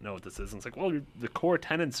 "Well, I don't know what this is." And it's like, well, the core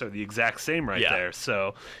tenets are the exact same right Yeah. there.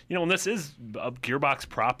 So and this is Gearbox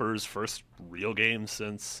proper's first real game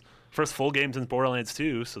since full game since Borderlands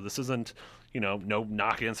 2. So this isn't. No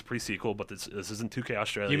knock against the pre-sequel, but this isn't 2K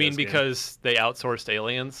Australia. You mean because they outsourced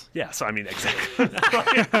aliens? Yeah, so I mean, exactly. That's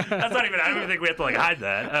not even, I don't even think we have to, like, hide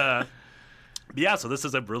that. But yeah, so this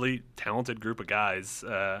is a really talented group of guys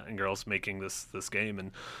and girls making this game.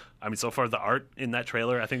 And, I mean, so far, the art in that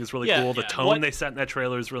trailer, I think, is really Yeah, cool. The yeah. tone What- they set in that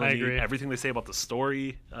trailer is really I neat. agree. Everything they say about the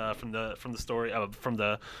story from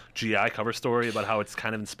the GI cover story about how it's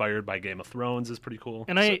kind of inspired by Game of Thrones is pretty cool.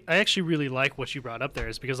 And I actually really like what you brought up there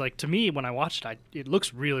is because like to me when I watched it, it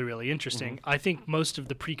looks really, really interesting. I think most of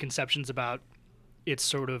the preconceptions about its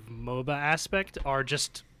sort of MOBA aspect are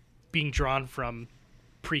just being drawn from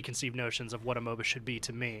preconceived notions of what a MOBA should be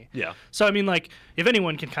to me. Yeah. So I mean, like, if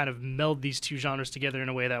anyone can kind of meld these two genres together in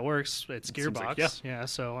a way that works, it's seems Gearbox. like- yeah.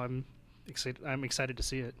 So I'm excited to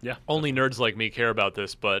see it. Yeah. Only nerds like me care about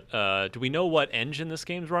this, but do we know what engine this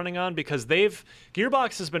game's running on? Because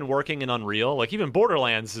Gearbox has been working in Unreal. Like even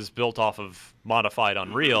Borderlands is built off of modified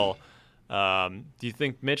Unreal. Do you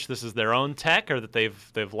think, Mitch, this is their own tech, or that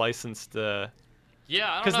they've licensed? Yeah,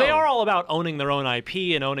 I don't Because know. they are all about owning their own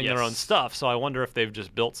IP and owning their Yes. own stuff. So I wonder if they've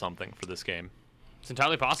just built something for this game. It's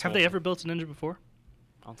entirely possible. Have they ever built an engine before?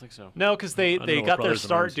 I don't think so. No, because they know got what their Brothers in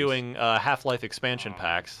start Arms is. doing Half-Life expansion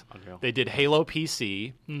packs. Unreal. They did Halo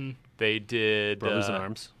PC. They did Brothers in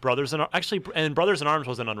Arms. Brothers in and Brothers in Arms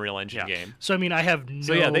was an Unreal Engine Yeah. game. So I mean, I have no.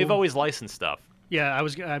 So yeah, they've always licensed stuff. Yeah,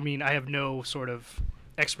 I mean, I have no sort of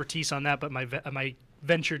expertise on that, but my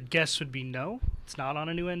ventured guess would be no, it's not on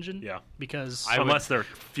a new engine. Yeah. Because Unless they're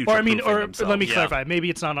future or I mean, or themselves. let me Yeah. clarify. Maybe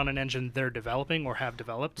it's not on an engine they're developing or have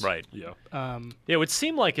developed. Right. Yeah. Yeah, it would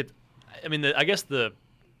seem like it. I mean, I guess the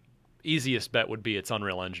easiest bet would be it's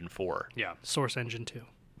Unreal Engine 4. Yeah. Source Engine 2.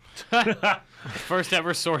 First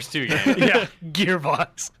ever Source 2 game. Yeah,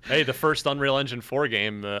 Gearbox. Hey, the first Unreal Engine 4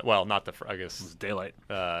 game. Well, not the. I guess It's Daylight.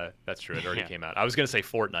 that's true. It already Yeah. came out. I was gonna say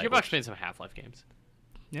Fortnite. Gearbox which- made some Half-Life games.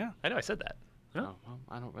 Yeah. I know. I said that. Oh, well,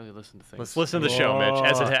 I don't really listen to things. Let's listen to the show, Mitch,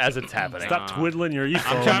 as it's happening. Stop twiddling your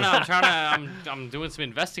earphones. I'm doing some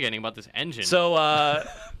investigating about this engine. So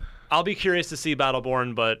I'll be curious to see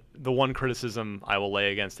Battleborn, but the one criticism I will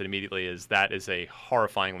lay against it immediately is that is a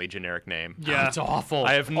horrifying generic name. Yeah. it's awful.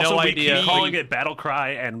 I have no Also, we idea. keep calling it Battle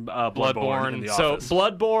Cry and Bloodborne in the So office.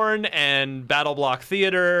 Bloodborne and Battle Block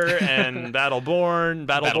Theater and Battleborn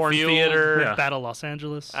Battlefield. Theater. Yeah. Battle Los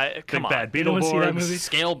Angeles. Come Big on. Bad You don't wanna see that Beetleborgs. movie?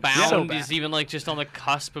 Scale So Bound bad. is even like just on the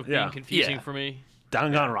cusp of Yeah. being confusing Yeah. for me.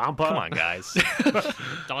 Danganronpa. Come on, guys.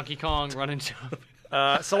 Donkey Kong, run and jump.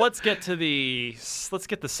 So let's get the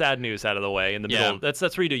sad news out of the way in the Yeah. middle. That's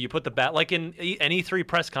redo. You put the like in an E3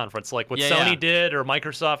 press conference, like what Yeah, Sony yeah. did or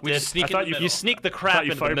Microsoft We did. just sneak I in thought the you- middle. You sneak the I crap thought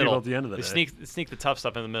you into the fired middle. people at the end of the You day. sneak the tough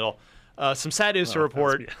stuff in the middle. Some sad news to Oh,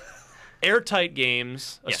 report. that's Airtight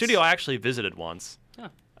Games, a Yes. studio I actually visited once. Yeah.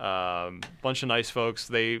 Bunch of nice folks.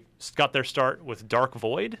 They got their start with Dark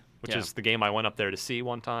Void, which Yeah. is the game I went up there to see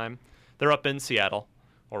one time. They're up in Seattle,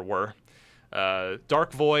 or were.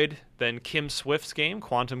 Dark Void, then Kim Swift's game,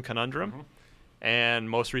 Quantum Conundrum, and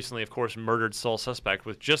most recently, of course, Murdered Soul Suspect,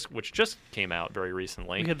 which just came out very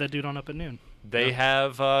recently. We had that dude on Up at Noon. They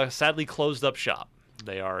have sadly closed up shop.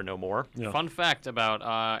 They are no more. Yeah. Fun fact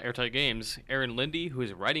about Airtight Games: Aaron Lindy, who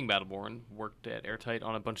is writing Battleborn, worked at Airtight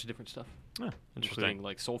on a bunch of different stuff, Interesting. including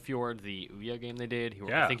like Soulfjord, the Ouya game they did.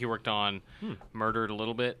 Yeah. I think he worked on Murdered a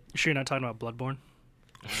little bit. You sure you're not talking about Bloodborne?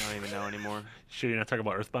 I don't even know anymore. Sure, you're not talking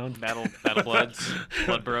about Earthbound? Battle Bloods,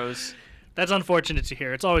 Blood Bros. That's unfortunate to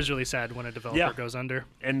hear. It's always really sad when a developer Yeah. goes under.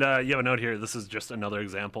 And you have a note here. This is just another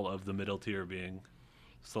example of the middle tier being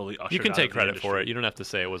slowly ushered You can out take of the credit for industry. it. You don't have to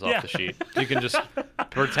say it was Yeah. off the sheet. You can just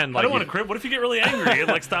pretend like I don't want you- to crib. What if you get really angry and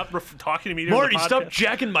like stop talking to me? during Marty, the stop podcast?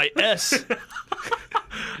 jacking my S.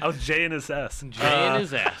 I was J and his S. J and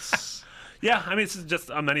his S. Yeah, I mean, it's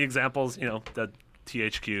just many examples. You know, that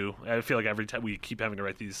THQ. I feel like every time we keep having to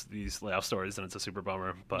write these layoff stories, and it's a super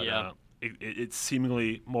bummer. But Yeah. it's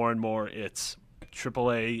seemingly more and more it's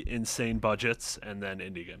AAA insane budgets and then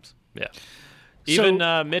indie games. Yeah. Even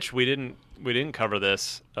Mitch, we didn't cover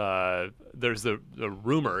this. There's the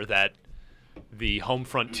rumor that the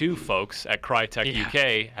Homefront 2 folks at Crytek Yeah.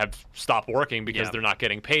 UK have stopped working because Yeah. they're not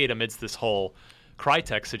getting paid amidst this whole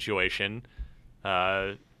Crytek situation.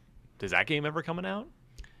 Is that game ever coming out?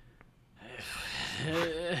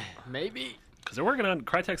 Maybe. Because they're working on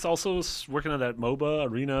Crytek's also working on that MOBA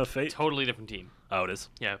Arena Fate. Totally different team. Oh, it is.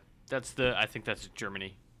 Yeah, I think that's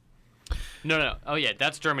Germany. No. Oh yeah,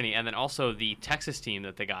 that's Germany, and then also the Texas team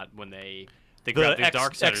that they got when they grabbed the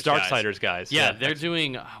Darksiders Darksiders guys. Yeah, they're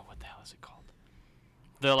doing. Oh, what the hell is it called?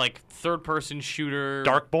 The like third-person shooter.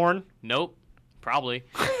 Darkborn. Nope. Probably.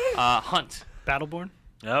 Hunt. Battleborn?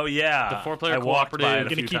 Oh yeah, The four-player I walked by it cooperative. a I'm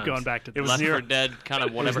gonna few keep times. going back to It was Left near 4 Dead, kind of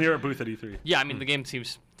It was whatever. near a booth at E3. Yeah, I mean the game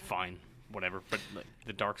seems fine, whatever. But like,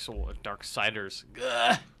 the Darksiders.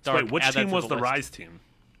 Ugh, So wait, which add that team to was the list. Rise team?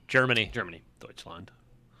 Germany. Germany. Deutschland.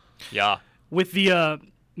 Yeah. With the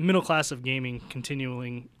middle class of gaming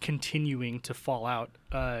continuing to fall out,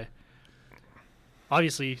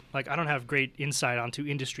 obviously, like I don't have great insight onto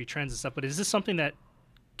industry trends and stuff, but is this something that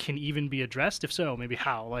can even be addressed? If so, maybe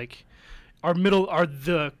how? Like, are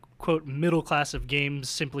the quote middle class of games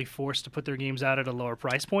simply forced to put their games out at a lower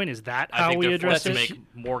price point? Is that I how think we they're address forced it? to make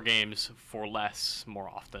more games for less more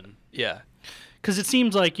often. Yeah. Because it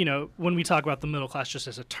seems like, when we talk about the middle class just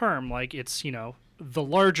as a term, like it's, the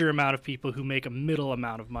larger amount of people who make a middle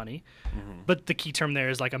amount of money. But the key term there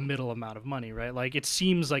is like a middle amount of money, right? Like it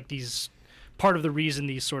seems like part of the reason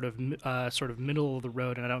these sort of middle of the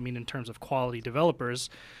road, and I don't mean in terms of quality developers,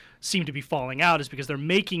 seem to be falling out is because they're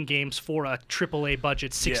making games for a AAA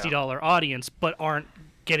budget $60 audience, but aren't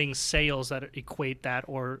getting sales that equate that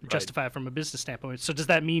or justify it from a business standpoint. So does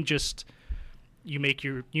that mean just you make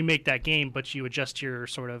that game, but you adjust your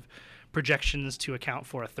sort of projections to account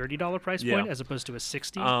for a $30 price point as opposed to a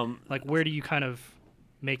 $60? Like where do you kind of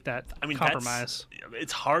make that compromise?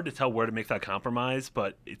 It's hard to tell where to make that compromise,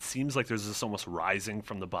 but it seems like there's this almost rising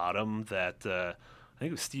from the bottom that I think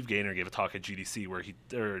it was Steve Gaynor gave a talk at GDC where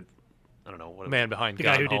I don't know what Man Behind The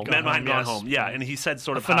guy Gone who did Home. Gone Man Behind Home, Gone yes. Home. Yeah, and he said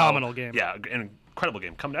sort of phenomenal how, game. Yeah, an incredible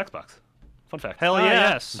game. Come to Xbox. Fun fact. Hell Ah, yeah.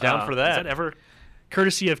 yes. Down for Is that. that ever?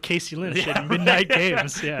 Courtesy of Casey Lynch at Midnight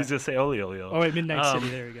Games. Yeah. He's gonna say Oli Oli. Oh wait, Midnight City.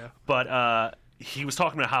 There you go. But he was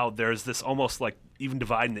talking about how there's this almost like even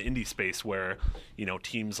divide in the indie space where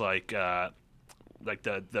teams like like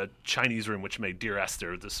the Chinese room which made Dear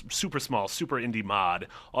Esther, this super small, super indie mod,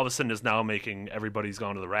 all of a sudden is now making Everybody's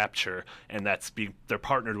Gone to the Rapture, and they're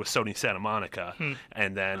partnered with Sony Santa Monica,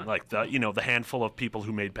 and then like the handful of people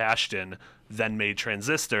who made Bastion then made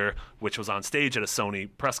Transistor, which was on stage at a Sony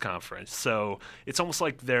press conference. So it's almost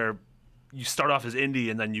like you start off as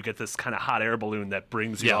indie, and then you get this kind of hot air balloon that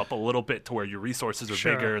brings you up a little bit to where your resources are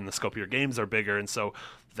bigger and the scope of your games are bigger. And so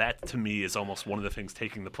that, to me, is almost one of the things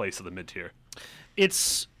taking the place of the mid-tier.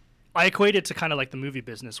 I equate it to kind of like the movie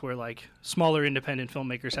business, where like smaller independent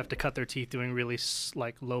filmmakers have to cut their teeth doing really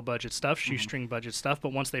like low budget stuff, shoestring budget stuff.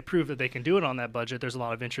 But once they prove that they can do it on that budget, there's a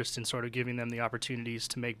lot of interest in sort of giving them the opportunities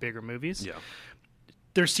to make bigger movies. Yeah.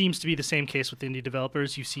 There seems to be the same case with indie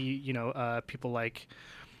developers. You see, people like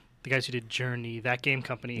the guys who did Journey, that game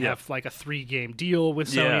company, have like a 3-game deal with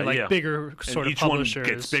Sony, bigger sort of each publishers.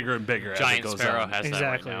 One gets bigger and bigger Giant as it goes Sparrow on. has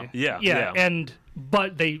Exactly. that right now. Yeah.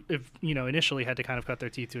 But they, initially had to kind of cut their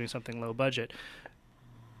teeth doing something low budget.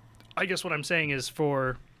 I guess what I'm saying is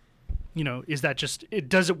is that just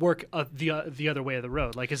does it work the other way of the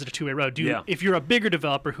road? Like, is it a two-way road? If you're a bigger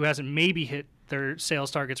developer who hasn't maybe hit their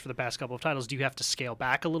sales targets for the past couple of titles, do you have to scale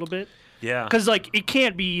back a little bit? Yeah. Because it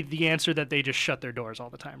can't be the answer that they just shut their doors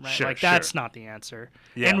all the time, right? That's not the answer.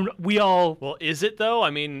 Yeah. And we all. Well, is it though?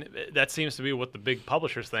 I mean, that seems to be what the big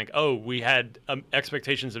publishers think. Oh, we had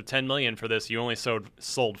expectations of 10 million for this. You only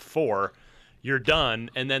sold 4. You're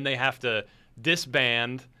done, and then they have to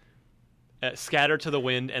disband, scatter to the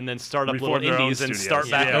wind, and then start up Reform little their own indies and studios.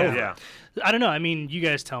 start back over. Yeah. I don't know. I mean, you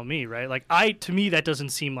guys tell me, right? Like, to me, that doesn't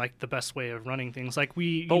seem like the best way of running things. Like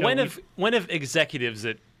But when have executives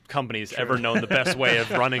at companies ever known the best way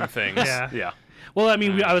of running things? Yeah. Well, I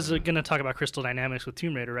mean, I was going to talk about Crystal Dynamics with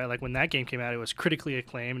Tomb Raider, right? Like, when that game came out, it was critically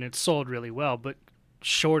acclaimed and it sold really well, but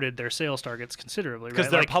shorted their sales targets considerably, right?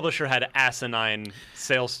 Because their publisher had asinine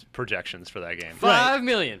sales projections for that game. 5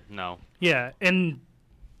 million. No. Yeah, and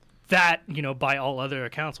that, by all other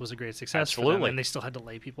accounts, was a great success for them, Absolutely. and they still had to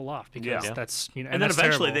lay people off because that's, and then that's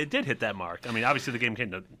eventually terrible. they did hit that mark. I mean, obviously the game came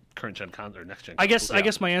to current gen or next gen. I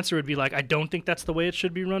guess my answer would be like, I don't think that's the way it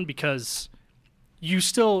should be run, because you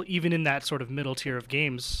still, even in that sort of middle tier of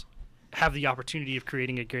games, have the opportunity of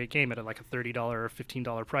creating a great game at a $30 or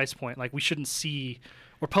 $15 price point. Like, we shouldn't see,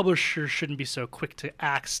 or publishers shouldn't be so quick to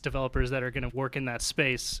axe developers that are going to work in that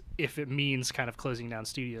space if it means kind of closing down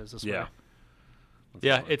studios as well.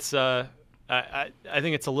 Yeah, it's I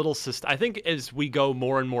think it's a little. I think as we go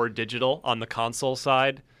more and more digital on the console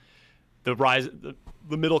side, the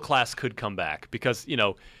middle class could come back, because in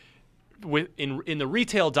the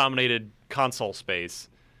retail dominated console space,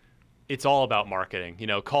 it's all about marketing.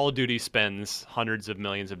 Call of Duty spends hundreds of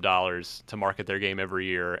millions of dollars to market their game every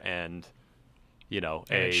year, and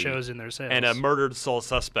it shows in their sales. And a Murdered Soul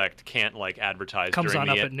Suspect can't advertise. Comes during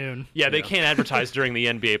on the up at noon. Yeah, they can't advertise during the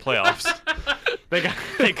NBA playoffs.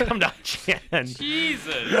 They come to IGN.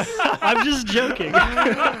 Jesus. I'm just joking.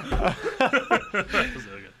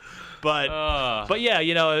 But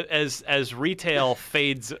yeah, as retail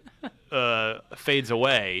fades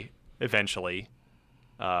away eventually,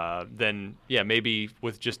 then maybe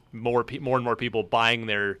with just more and more people buying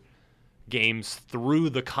their games through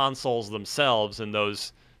the consoles themselves and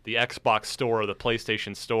the Xbox store or the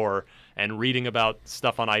PlayStation store, and reading about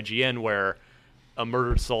stuff on IGN where a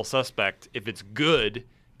Murdered Soul Suspect, if it's good,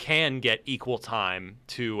 can get equal time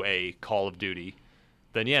to a Call of Duty,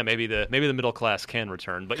 then maybe the middle class can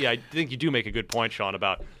return. But I think you do make a good point, Sean,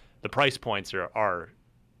 about the price points are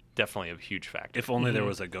definitely a huge factor. If only there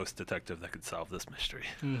was a ghost detective that could solve this mystery.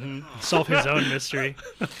 Solve his own mystery.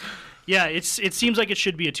 Yeah, it seems like it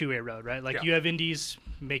should be a two-way road, right? Like, you have indies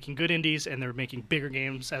making good indies, and they're making bigger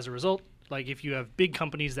games as a result. Like, if you have big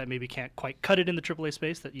companies that maybe can't quite cut it in the AAA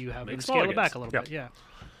space, that you have to scale it back a little bit. Yeah.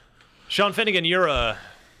 Sean Finnegan, you're a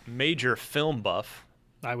major film buff.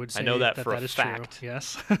 I would say I know that for that a is fact. True.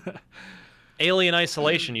 Yes. Alien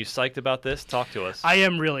Isolation, you psyched about this? Talk to us. I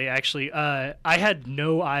am really, actually. I had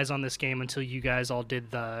no eyes on this game until you guys all did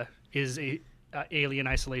Alien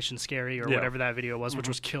Isolation scary or whatever that video was, which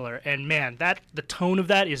was killer. And man, the tone of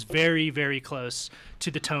that is very, very close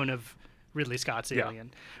to the tone of Ridley Scott's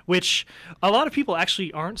Alien, which a lot of people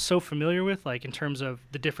actually aren't so familiar with, like in terms of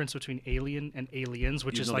the difference between Alien and Aliens,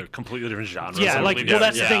 which is like completely different genres. Yeah,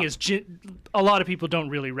 that's the thing is, a lot of people don't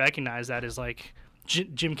really recognize that as like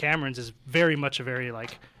Jim Cameron's is very much a very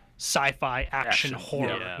like sci-fi action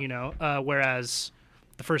horror, whereas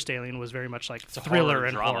the first Alien was very much like thriller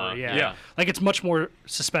and drama. horror. Yeah. Like, it's much more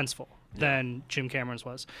suspenseful than Jim Cameron's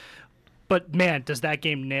was. But man, does that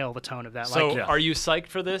game nail the tone of that? So, are you psyched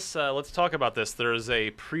for this? Let's talk about this. There's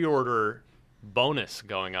a pre-order bonus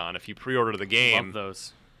going on if you pre-order the game. Love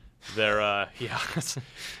those. They're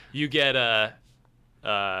you get a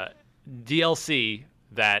DLC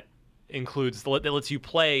that includes that lets you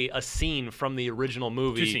play a scene from the original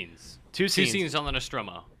movie. Two Two scenes. scenes on the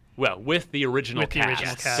Nostromo. Well, with the original With the cast.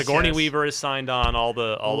 original cast, Sigourney yes. Weaver is signed on. All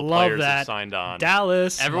the Love players that. have signed on.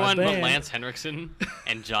 Dallas. my Everyone but band. Lance Henriksen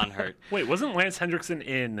and John Hurt. Wait, wasn't Lance Hendrickson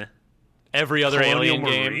in Every other Colonial Alien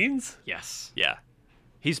game. Marines? Yes. Yeah,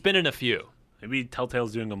 he's been in a few. Maybe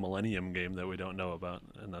Telltale's doing a Millennium game that we don't know about,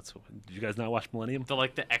 and that's. Did you guys not watch Millennium?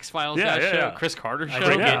 The X-Files Yeah, guy yeah, show, yeah. Chris Carter show.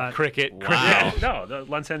 Cricket. Cricket, cricket, Wow. cricket. No, the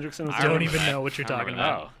Lance Hendrickson was I Don't doing remember even that. know what you're I talking remember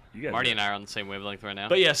about. Oh, you guys. Marty and I are on the same wavelength right now.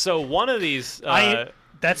 But yeah, so one of these.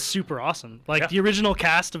 That's super awesome. Like Yeah. the original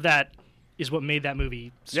cast of that is what made that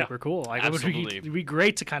movie Yeah. super cool. Like Absolutely. it'd be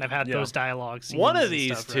great to kind of have Yeah. those dialogues. one of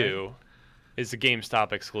these two is a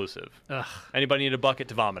GameStop exclusive. Ugh. Anybody need a bucket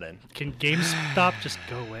to vomit in? Can GameStop just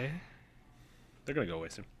go away? They're gonna go away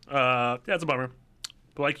soon. Yeah, it's a bummer.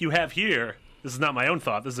 But like you have here, this is not my own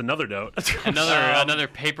thought. This is another note. another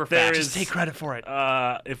paper there fact. is- Take credit for it.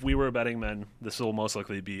 If we were betting men, this will most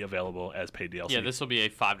likely be available as paid DLC. Yeah, this will be a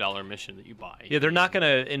 $5 mission that you buy. Yeah, they're not going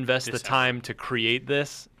to invest the December. time to create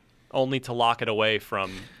this, only to lock it away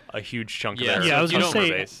from a huge chunk Yeah. of their Yeah, I was you gonna don't- say,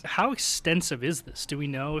 base. how extensive is this? Do we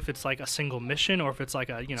know if it's like a single mission or if it's like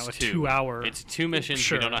a It's a 2 hour? It's 2 missions.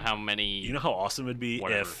 Sure. We don't know how many. You know how awesome it'd be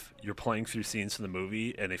Whatever. if you're playing through scenes from the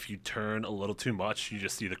movie, and if you turn a little too much, you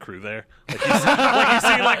just see the crew there. Like you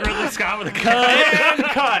see like Ridley Scott with a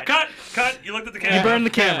cut. You looked at the camera. You burn the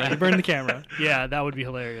camera. You burn the camera. Yeah, that would be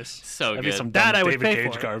hilarious. so That'd good. be some That dumb I would David pay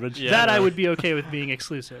Cage for. garbage. Yeah. That I would be okay with being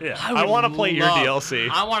exclusive. Yeah. I want to play your love- DLC.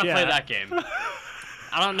 I want to Yeah. play that game.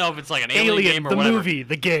 I don't know if it's like an alien, Alien, game or the whatever. movie,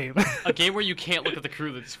 the game. A game where you can't look at the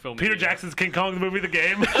crew that's filming. Peter it. Jackson's King Kong the movie, the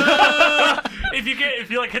game. if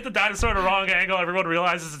you like hit the dinosaur at a wrong angle, everyone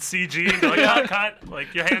realizes it's CG. And you're like, cut.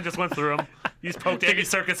 Like your hand just went through him. You just poked Andy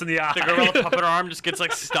Serkis in the eye. The gorilla puppet arm just gets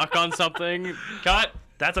like stuck on something. Cut.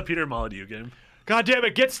 That's a Peter Molyneux game. God damn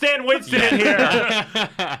it! Get Stan Winston in here.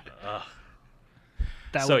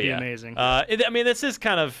 That So would be yeah, amazing. I mean, this is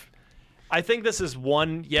kind of. I think this is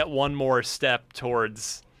one more step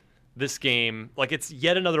towards this game. Like it's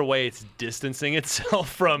yet another way it's distancing itself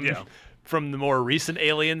from the more recent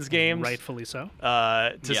Aliens games. Rightfully so.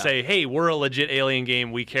 To Yeah. say, hey, we're a legit Alien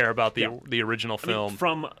game. We care about the original I mean, film.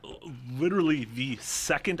 from literally the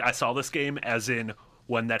second I saw this game, as in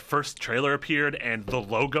when that first trailer appeared and the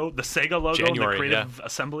logo, the Sega logo, January, the Creative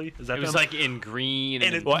Assembly, is that It was them? like in green. And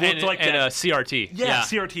And it Well, looked like and that. CRT. Yeah, Yeah.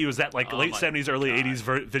 CRT was that like Oh late my 70s, early 80s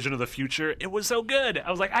vision of the future. It was so good.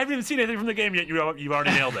 I was like, I haven't even seen anything from the game yet. You've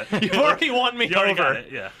already nailed it. You've already won me You already got over.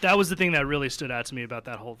 it. Yeah. That was the thing that really stood out to me about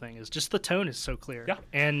that whole thing is just the tone is so clear. Yeah.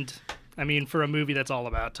 And I mean, for a movie that's all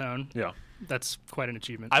about tone, Yeah. that's quite an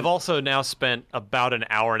achievement. I've also now spent about an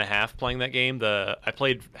hour and a half playing that game. I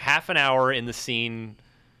played half an hour in the scene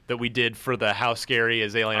that we did for the How Scary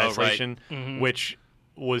is Alien Oh, right. Isolation, which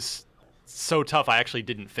was so tough. I actually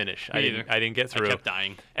didn't finish. I neither. didn't get through. I kept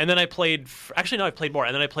dying. And then I played. Actually, no, I played more.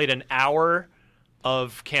 And then I played an hour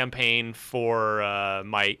of campaign for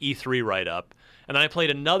my E3 write up. And then I played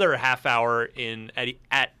another half hour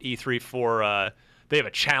at E3 for. They have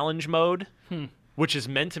a challenge mode, which is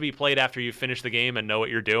meant to be played after you finish the game and know what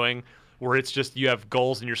you're doing. Where it's just you have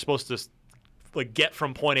goals and you're supposed to like get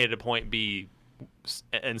from point A to point B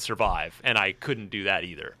and survive. And I couldn't do that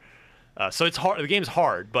either. So it's hard. The game's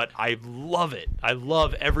hard, but I love it. I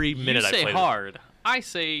love every minute you I say play. hard. I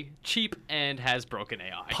say cheap and has broken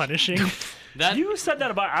AI. punishing. That You said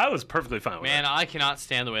that about. I was perfectly fine with man, it. I cannot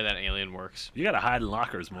stand the way that alien works. You gotta hide in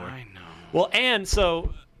lockers more. I know. Well, and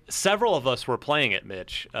so several of us were playing it,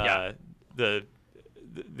 Mitch. Yeah. The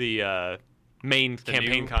main The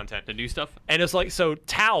campaign new- content. The new stuff. And it's like, so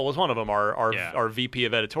Tal was one of them, our Yeah. our VP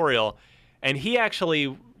of editorial, and he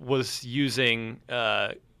actually was using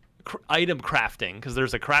item crafting, because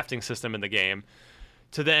there's a crafting system in the game,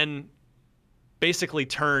 to then basically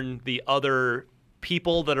turn the other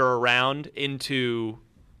people that are around into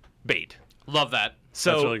bait. Love that.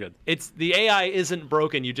 So That's really good. It's the AI isn't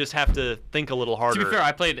broken. You just have to think a little harder. To be fair,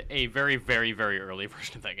 I played a very, very, very early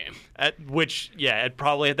version of that game. At which,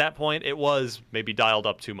 probably at that point it was maybe dialed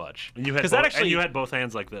up too much. And you had 'Cause both, that actually, and you had both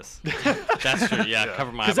hands like this. That's true. Yeah,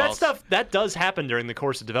 cover my because that eyeballs. stuff that does happen during the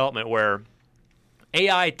course of development, where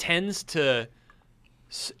AI tends to,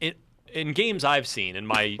 in games I've seen in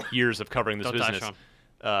my years of covering this Don't die, business,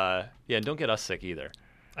 Sean. and don't get us sick either.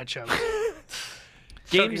 I choked.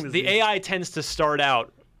 Games, Choking the disease. AI tends to start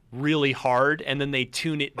out really hard, and then they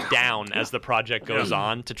tune it down as the project goes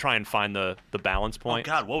on to try and find the balance Oh point.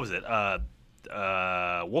 God, what was it?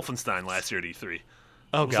 Wolfenstein last year at E3.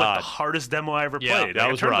 Oh, It was like God. the hardest demo I ever Yeah, played. that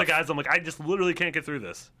Like, was I turned to rough. the guys, I'm like, I just literally can't get through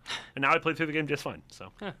this. And now I played through the game just fine.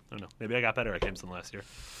 So I don't know. Maybe I got better at games than last year.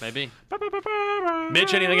 Maybe.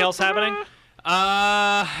 Mitch, anything else happening?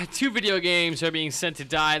 2 video games are being sent to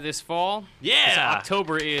die this fall. Yeah. So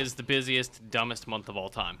October is the busiest, dumbest month of all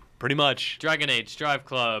time. Pretty much. Dragon Age, Drive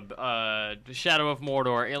Club, Shadow of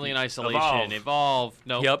Mordor, Alien Isolation, Evolve.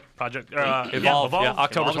 No. Yep. Project Evolve, yeah,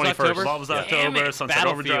 October Evolve is 21st. October? Evolve is Damn October. it, Sunset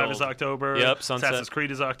Overdrive Battlefield. is October. Yep, Sunset. Assassin's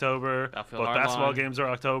Creed is October. Battlefield Both basketball Hardline. games are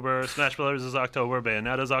October. Smash Brothers is October.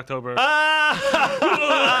 Bayonetta is October.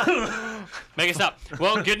 Make it stop.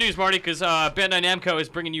 Well, good news, Marty, because Bandai Namco is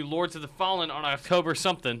bringing you Lords of the Fallen on October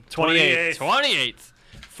something. 28th. 28th.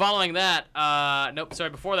 Following that,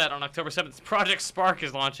 before that, on October 7th, Project Spark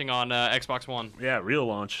is launching on Xbox One. Yeah, real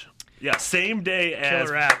launch. Yeah, same day as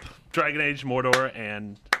Killer app. Dragon Age, Mordor,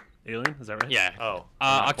 and Alien. Is that right? Yeah. Oh.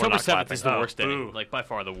 October not 7th clapping. is the Oh, worst day. boo. Like, by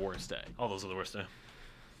far the worst day. All those are the worst day.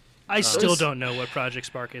 I still don't know what Project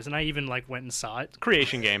Spark is, and I even went and saw it.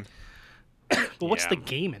 Creation game. But what's Yeah. the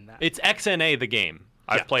game in that? It's XNA, the game.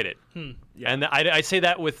 I've Yeah. played it. And I say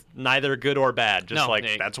that with neither good or bad. Just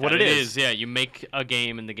that's what it is. Yeah, you make a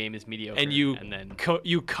game and the game is mediocre. And you then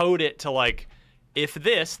you code it to like, if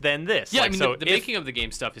this, then this. yeah, Like, I mean so the if- making of the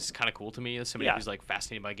game stuff is kind of cool to me as somebody Yeah. who's like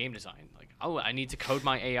fascinated by game design. Like, oh, I need to code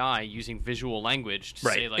my AI using visual language to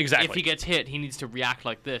Right, say like, exactly. if he gets hit, he needs to react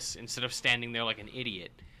like this instead of standing there like an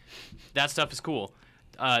idiot. That stuff is cool.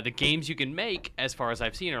 The games you can make, as far as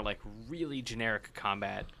I've seen, are like really generic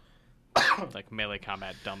combat, like melee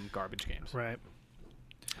combat, dumb garbage games. Right.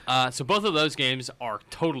 So both of those games are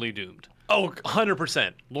totally doomed. Oh,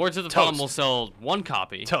 100%. Lords of the Toast. Fallen will sell 1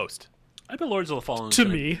 copy. Toast. I bet Lords of the Fallen. To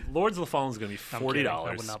me. Lords of the Fallen is going to be I'm $40. kidding.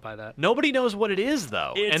 I would not buy that. Nobody knows what it is,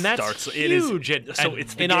 though. It's and that's Dark Souls. It is- huge. so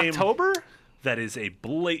it's the in game- October? That is a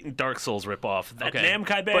blatant Dark Souls ripoff. That Okay.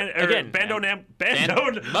 Namkai But again, Lando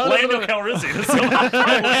no. Calrissian.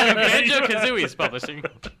 Banjo Kazooie is publishing.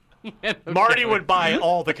 Marty would buy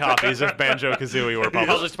all the copies if Banjo-Kazooie were published.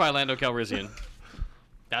 Published by Lando Calrissian.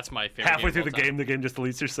 That's my favorite. Halfway through game the of all game, the game just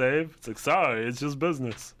deletes your save. It's like, sorry, it's just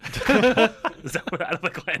business. Is that what, I don't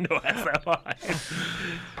think Lando has that line.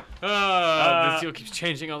 time. This deal keeps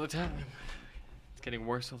changing all the time. It's getting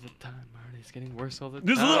worse all the time, Marty. It's getting worse all the time.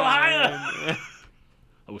 Just a little higher.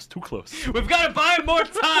 I was too close. We've got to buy more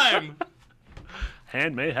time.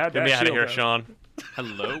 Hand may have Get that me out of shield here, out. Sean.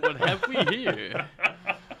 Hello, what have we here?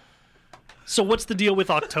 So what's the deal with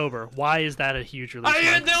October? Why is that a huge release? How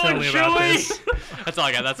you month? Tell doing, me about this. Chewie? That's all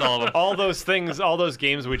I got. That's all of them. All those things, all those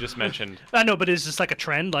games we just mentioned. I know, but is this like a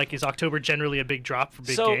trend? Like, is October generally a big drop for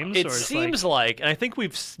big so games? it or is seems like, and I think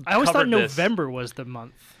we've I always thought covered this. November was the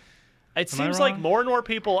month. It Am I seems like wrong? more and more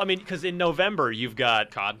people. I mean, because in November you've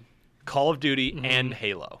got COD. Call of Duty and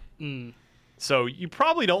Halo. So you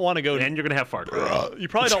probably don't want to go. And you're going to have Far Cry. You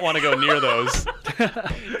probably don't want to go near those.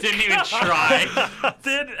 Didn't even try.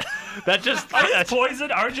 Did That just I poison?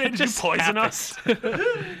 RJ, did you just poison us?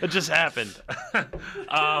 it just happened.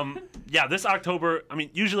 Yeah, this October, I mean,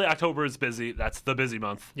 usually October is busy. That's the busy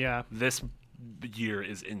month. Yeah. This year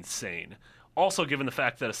is insane. Also, given the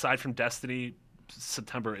fact that aside from Destiny,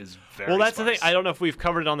 September is very Well, that's the thing. sparse. I don't know if we've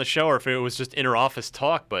covered it on the show or if it was just inter-office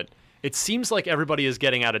talk, but it seems like everybody is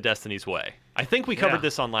getting out of Destiny's way. I think we covered Yeah.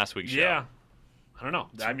 this on last week's show. Yeah. I don't know.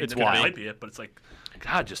 I mean, it's it wild. might be it, but it's like,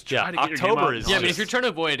 God, just try Yeah, to get your game October out. is- Yeah, I mean, Just- if you're trying to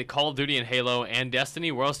avoid Call of Duty and Halo and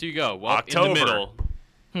Destiny, where else do you go? Well, October. in the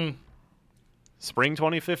middle. Spring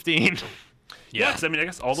 2015. Yeah, 'cause I mean, I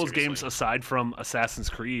guess all those Seriously. games aside from Assassin's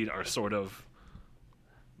Creed are sort of.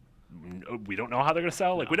 We don't know how they're going to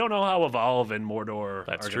sell. Like, we don't know how Evolve and Mordor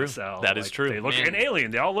That's are true. going to sell. That is Like, true. They look Man. and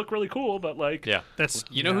Alien. They all look really cool, but like, Yeah. That's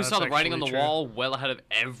You know who that's saw the writing on the actually true. wall well ahead of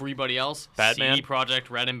everybody else? Batman? CD Projekt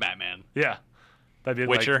Red and Batman. yeah. That'd be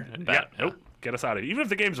Witcher Like, and yeah, Bat- nope. Get us out of here. Even if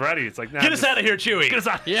the game's ready, it's like, nah, Get us out of here, Chewie. Get us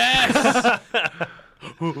out. Yes!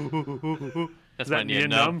 That's Is my that Nien Nien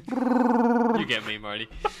Num. You get me, Marty.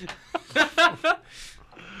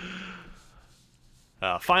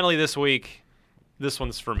 Finally, this week, this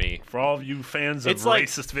one's for me. For all of you fans of It's like-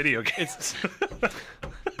 racist video games.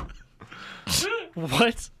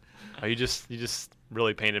 What? Oh, you just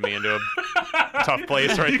really painted me into a tough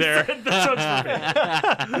place right there.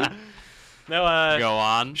 No, Go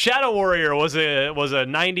on. Shadow Warrior was a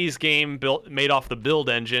 90s game made off the Build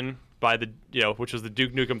engine by the which was the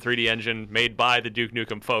Duke Nukem 3D engine made by the Duke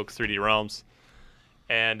Nukem folks, 3D Realms.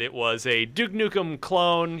 And it was a Duke Nukem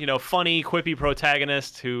clone, funny, quippy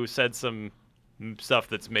protagonist who said some stuff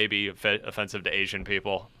that's maybe offensive to Asian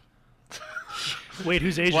people. Wait,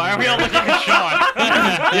 who's Asian? Why are we all looking at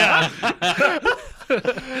Sean?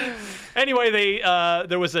 Anyway,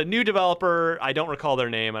 there was a new developer. I don't recall their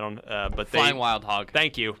name. But Flying Wild Hog.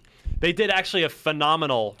 Thank you. They did actually a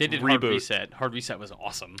phenomenal They did reboot. Hard Reset. Hard Reset was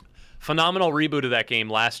awesome. Phenomenal reboot of that game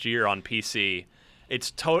last year on PC.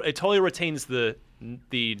 It totally retains the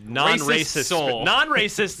non-racist soul.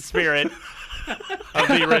 non-racist spirit of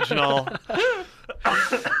the original.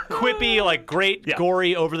 Quippy, like great,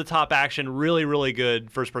 gory, over-the-top action. Really, really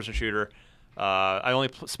good first-person shooter. I only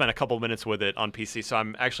spent a couple minutes with it on PC, so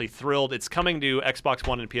I'm actually thrilled. It's coming to Xbox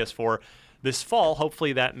One and PS4 this fall.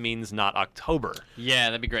 Hopefully that means not October. Yeah,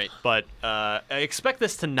 that'd be great. But I expect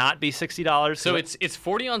this to not be $60. So it's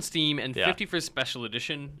 $40 on Steam and Yeah. $50 for special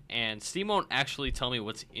edition, and Steam won't actually tell me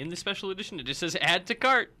what's in the special edition. It just says add to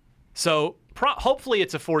cart. So hopefully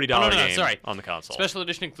it's a $40 game sorry. on the console. Special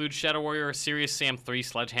edition includes Shadow Warrior, Serious Sam 3,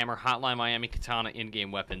 Sledgehammer, Hotline Miami, Katana, in-game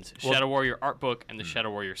weapons, Shadow Warrior art book, and the Shadow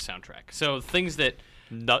Warrior soundtrack. So things that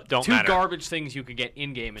don't two matter. garbage things you could get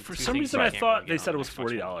in-game. And For two some things reason, you I can't thought really they get said on it was Xbox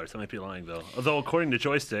One. $40. I might be lying though. Although according to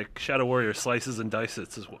Joystick, Shadow Warrior slices and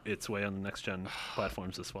dices its way on the next gen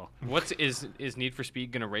platforms this fall. Is Need for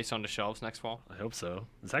Speed going to race onto shelves next fall? I hope so.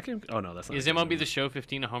 Is that game? Oh no, that's not. Is a game. MLB The Show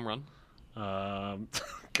 15 a home run?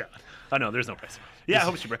 God. Oh no, there's no price. Yeah, I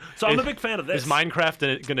hope so. So I'm a big fan of this. Is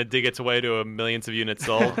Minecraft going to dig its way to millions of units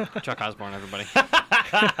sold? Chuck Osborne, everybody.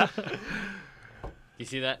 You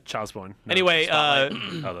see that? Child's Born. No, Anyway, oh, that's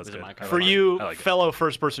Was it good. Minecraft? I for like you it. I like it. fellow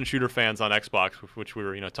first-person shooter fans on Xbox, which we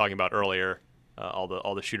were talking about earlier, all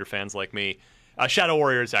the shooter fans like me, Shadow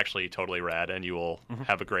Warrior is actually totally rad, and you will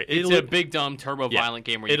have a great. It's a big, dumb, turbo-violent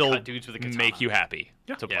game where you it'll cut dudes with a katana. make you happy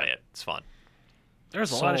to play Yeah. it. It's fun.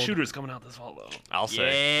 There's a lot of Sold. shooters coming out this fall though. I'll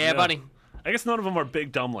say. Yeah, buddy. I guess none of them are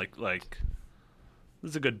big dumb like. This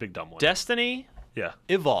is a good big dumb one. Destiny, Yeah.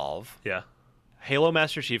 Evolve, Yeah. Halo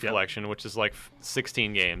Master Chief Yep. Collection, which is like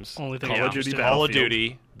 16 games. Only thing Call I'm of Duty interested in. Call of Battlefield.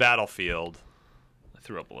 Duty, Battlefield. I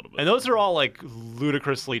threw up a little bit. And those are all like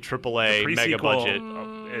ludicrously AAA mega budget.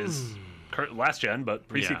 Is last gen, but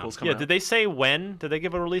pre-sequels coming Yeah, out. did they say when? Did they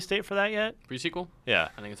give a release date for that yet? Pre-sequel? Yeah.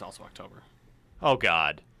 I think it's also October. Oh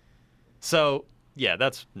God. So yeah,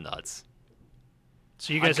 that's nuts.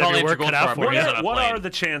 So you guys I'd call have your Andrew work cut Goldfarb out for more you. than a What plane. are the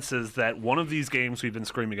chances that one of these games we've been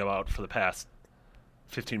screaming about for the past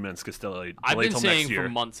 15 minutes gets delayed I've been till saying next year? for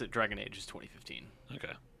months that Dragon Age is 2015.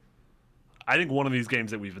 Okay. I think one of these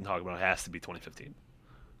games that we've been talking about has to be 2015.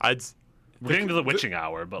 We're getting to the witching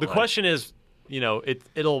hour, but The question is,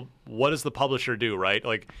 it'll what does the publisher do, right?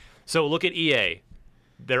 Like, so look at EA.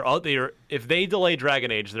 If they delay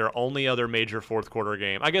Dragon Age, their only other major fourth quarter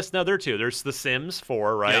game. I guess no, there are two. There's The Sims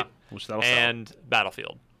 4, right? Yeah, which that'll sell. and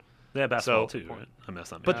Battlefield. Yeah, basketball so- too, right? I mean,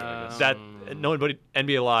 that's not But major, I guess. that nobody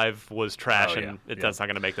NBA Live was trash, Oh, yeah, and yeah. that's not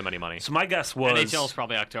going to make them any money. So my guess was NHL is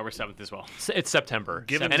probably October 7th as well. It's September.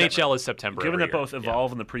 Given NHL is September. given every that year. both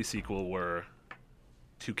Evolve and the pre-sequel were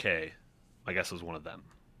 2K, my guess was one of them.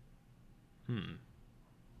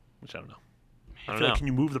 Which I don't know. I don't feel know. like, can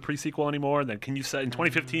you move the pre-sequel anymore? Then can you sell in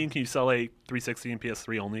 2015? Can you sell a 360 and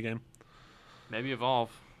PS3 only game? Maybe Evolve.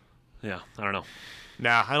 Yeah, I don't know.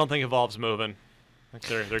 Nah, I don't think Evolve's moving. I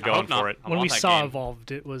think they're going hope not. for it. I When we want that saw game.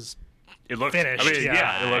 Evolved, it was It looked finished. I mean,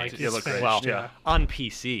 yeah, it like, looked it's great. finished, Well, yeah. on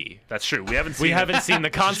PC. That's true. We haven't seen We it. haven't seen the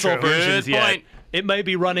console true. versions Good yet. point. It may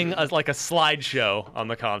be running like a slideshow on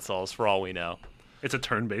the consoles for all we know. It's a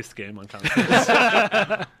turn-based game on consoles.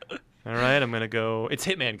 All right, I'm gonna go. It's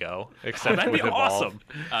Hitman Go, except That'd with be Evolve.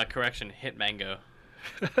 awesome. Correction, Hitmango.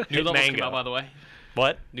 New levels came Hitmango. out, by the way.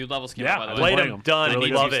 What? New levels came Yeah, out, by the I way. Played playing them, them. done, They're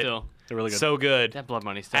really love good. it. Still. They're really good. So good. That Blood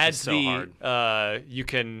Money stuff is Adds so the hard. you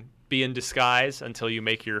can be in disguise until you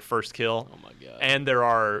make your first kill. Oh my god. And there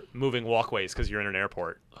are moving walkways because you're in an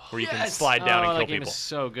airport where you can slide down oh, and that kill game people. is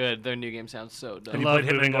so good. Their new game sounds so I dope. you love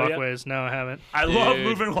played moving Hitman Go yet? walkways. No, I haven't. I love Dude.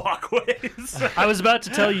 moving walkways. I was about to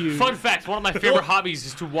tell you. Fun fact: one of my favorite hobbies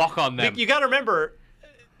is to walk on them. You got to remember,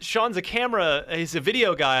 Sean's a camera. He's a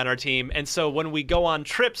video guy on our team, and so when we go on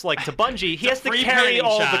trips like to Bungie, he has to free carry panning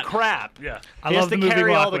all shot. the crap. yeah. I He has love to the moving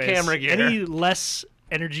carry all the walkways. camera gear. Any less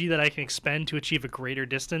energy that I can expend to achieve a greater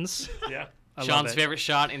distance. Yeah. I love Sean's it. favorite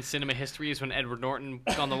shot in cinema history is when Edward Norton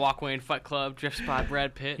on the walkway in Fight Club drifts by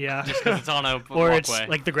Brad Pitt. Yeah. Just because it's on a Or walkway. it's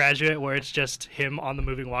like The Graduate, where it's just him on the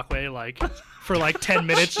moving walkway, like for like 10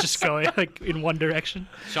 minutes, just going like in one direction.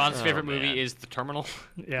 Sean's favorite man. movie is The Terminal.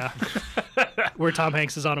 Yeah, where Tom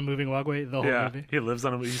Hanks is on a moving walkway the whole Yeah. movie. He lives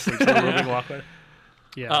on a he sleeps on a moving walkway.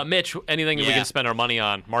 Yeah, Mitch, anything that we Yeah. can spend our money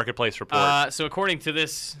on? Marketplace report. So according to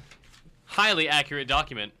this highly accurate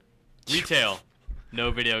document, retail,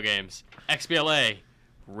 no video games. XBLA,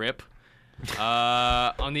 rip.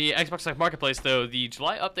 On the Xbox Live Marketplace, though, the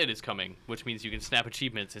July update is coming, which means you can snap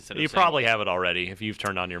achievements instead of You saying- probably have it already if you've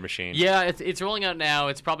turned on your machine. Yeah, it's rolling out now.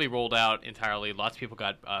 It's probably rolled out entirely. Lots of people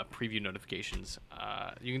got preview notifications.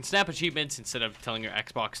 You can snap achievements instead of telling your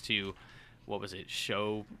Xbox to, what was it,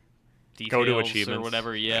 show details Go to or achievements.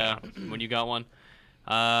 whatever. Yeah, when you got one.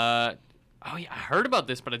 Oh yeah, I heard about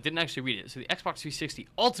this, but I didn't actually read it. So the Xbox 360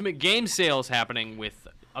 Ultimate Game Sale is happening with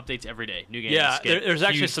updates every day. New games. Yeah, get there's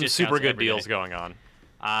actually huge some discounts super good every deals day. going on.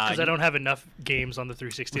 Because I don't have enough games on the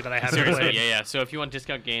 360 that I haven't Seriously, played. yeah. So if you want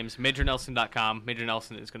discount games, MajorNelson.com. Major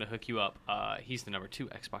Nelson is going to hook you up. He's the number 2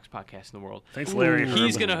 Xbox podcast in the world. Thanks, Larry.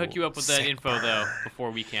 He's going to hook you up with that info, though, before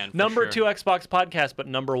we can. for Number sure. 2 Xbox podcast, but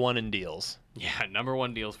number 1 in deals. Yeah, number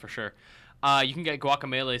 1 deals for sure. You can get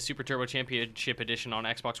Guacamelee Super Turbo Championship Edition on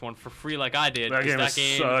Xbox One for free like I did. That 'cause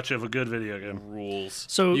game is such of a good video game. rules.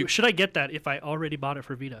 So should I get that if I already bought it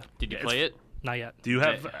for Vita? Did you play it? Not yet. Do you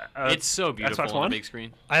have? It's so beautiful Xbox on One? a big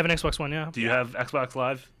screen. I have an Xbox One, yeah. Do you have Xbox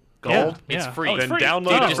Live Yeah, Gold? It's yeah. free. Oh, it's Then free. download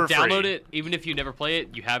Dude, it just for download free. it. Even if you never play it,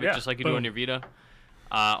 you have it Yeah, just like you do on your Vita.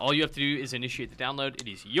 All you have to do is initiate the download. It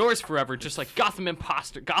is yours forever, just like Gotham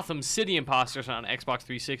City Imposters on Xbox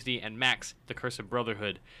 360 and Max: The Curse of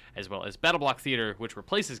Brotherhood, as well as BattleBlock Theater, which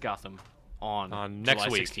replaces Gotham on next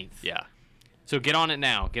July week. 16th. Yeah. So get on it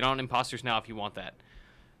now. Get on Imposters now if you want that,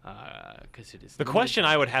 because it is The question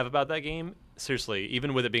I would have about that game, seriously,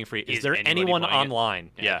 even with it being free, is Is there anybody anyone playing it?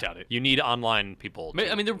 online? Yeah, I doubt it. You need online people.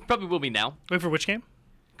 I mean, there probably will be now. Wait, for which game?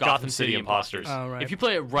 Gotham City Imposters. Oh, right. If you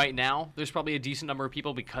play it right now, there's probably a decent number of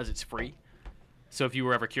people because it's free. So if you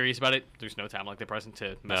were ever curious about it, there's no time like the present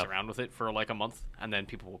to mess No. around with it for like a month, and then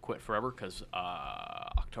people will quit forever because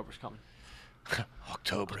October's coming.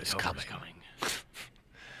 October is coming. coming.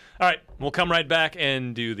 All right, we'll come right back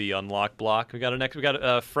and do the unlock block. We got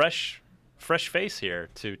a fresh face here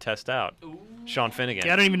to test out. Sean Finnegan.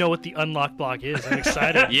 Yeah, I don't even know what the unlock block is. I'm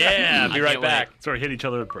excited. Yeah, be I right can't wait. back. Sorry, hit each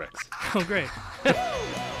other with bricks. Oh, great.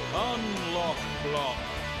 Unlock block.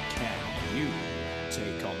 Can you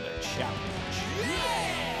take on the challenge?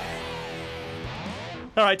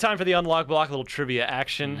 All right, time for the unlock block. A little trivia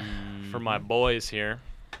action for my boys here.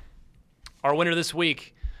 Our winner this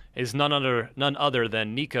week is none other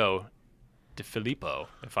than Nico DeFilippo,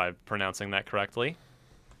 if I'm pronouncing that correctly.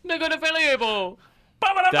 Nico de Filippo!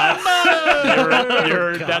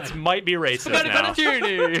 That might be racist now.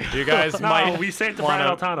 You guys No, might. we saved the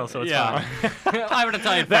wanna- Brian Altano, so it's Yeah. fine. I'm an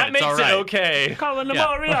Italian fan. That it's makes all it right. okay. Colin Yeah.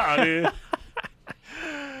 Moriarty.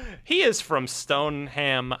 He is from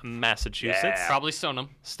Stoneham, Massachusetts. Yeah. Probably Stoneham.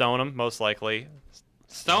 Stoneham, most likely.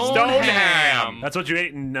 Stoneham! That's what you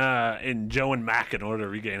ate in Joe and Mac in order to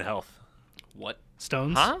regain health. What?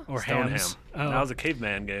 Stones? Huh? Or Stoneham. hams? Oh. That was a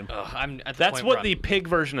caveman game. I'm at the That's point what where the I'm- pig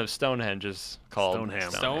version of Stonehenge is called.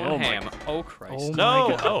 Stoneham. Stoneham. Oh, Christ. Oh, No,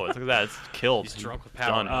 my God. oh, look at that. It's killed. He's drunk with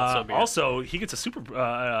power. Done. So be it. Also, he gets a super.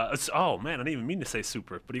 Oh man, I didn't even mean to say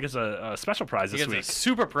super, but he gets a special prize He this gets a week.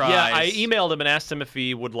 super prize. Yeah, I emailed him and asked him if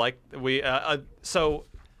he would like. So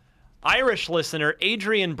Irish listener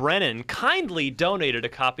Adrian Brennan kindly donated a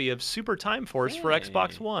copy of Super Time Force for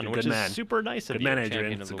Xbox One, Good which man. is super nice of Good you. man, Adrian.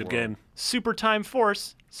 Champion It's of a the good world. game. Super Time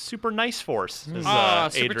Force, super nice force. Is,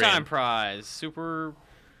 Super Adrian. time prize. Super.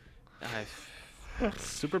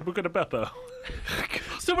 Super Buca de Beppo.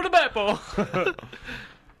 Super de Beppo.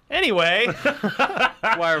 Anyway,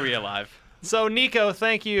 Why are we alive? so Nico,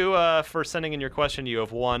 thank you for sending in your question. You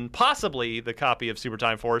have won possibly the copy of Super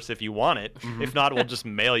Time Force if you want it. If not, we'll just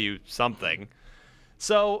mail you something.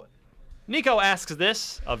 So Nico asks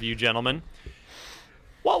this of you gentlemen.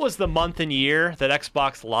 What was the month and year that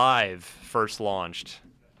Xbox Live first launched?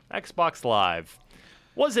 Xbox Live.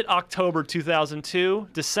 Was it October 2002,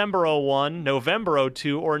 December 01, November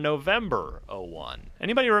 02, or November 01?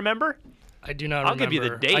 Anybody remember? I do not I'll remember. give you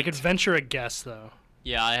the date. I could venture a guess, though.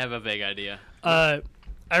 Yeah, I have a vague idea. I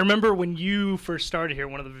remember when you first started here,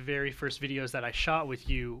 one of the very first videos that I shot with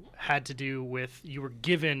you had to do with you were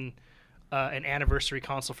given an anniversary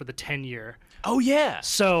console for the 10-year. Oh, yeah.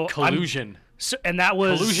 So Collusion. and that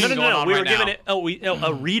was Collusion. No. going on We right were given now. it.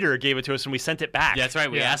 A reader gave it to us, and we sent it back. Yeah, that's right.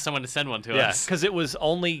 We Yeah. asked someone to send one to Yeah, us. because it was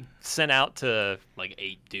only sent out to. Like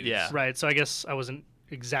 8 dudes. Yeah. right. So I guess I wasn't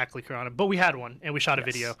exactly clear on it, but we had one and we shot a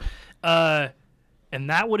Yes. video, and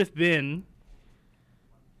that would have been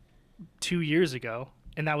 2 years ago,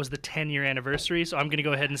 and that was the 10-year anniversary. So I'm going to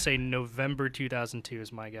go ahead and say November 2002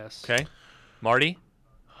 is my guess. Okay, Marty.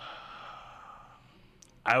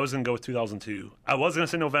 I was gonna go with 2002. I was gonna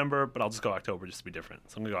say November, but I'll just go October just to be different.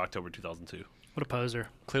 So I'm gonna go October 2002. What a poser.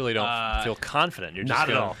 Clearly don't feel confident. You're just Not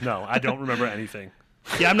at gonna- all. No, I don't remember anything.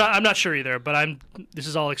 Yeah, I'm not sure either, but this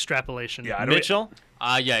is all extrapolation. Yeah, I don't. Mitchell.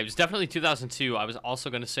 Yeah, it was definitely 2002. I was also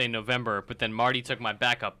going to say November, but then Marty took my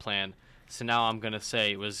backup plan, so now I'm going to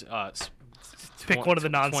say it was. Pick one of the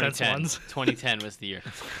nonsense 2010. ones. 2010 was the year.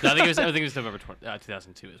 No, I think it was November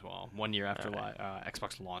 2002 as well. 1 year after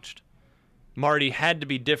Xbox launched. Marty had to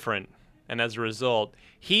be different, and as a result,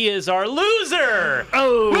 he is our loser.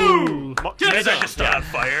 Oh, Guys are just on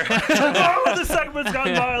fire. Oh, the segment's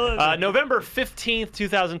gone violent. November 15th,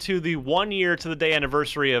 2002, the 1 year to the day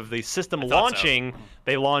anniversary of the system launching,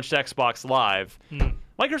 they launched Xbox Live.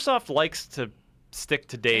 Microsoft likes to stick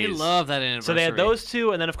to days. They love that anniversary. So they had those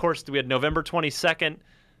two, and then, of course, we had November 22nd,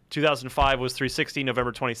 2005 was 360.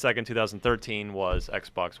 November 22nd, 2013 was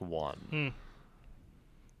Xbox One.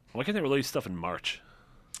 Why can't they release stuff in March?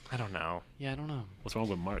 I don't know. Yeah, I don't know. What's wrong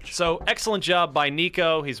with March? So, excellent job by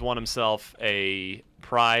Nico. He's won himself a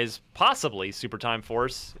prize, possibly Super Time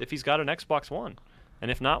Force, if he's got an Xbox One.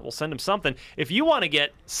 And if not, we'll send him something. If you want to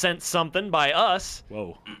get sent something by us,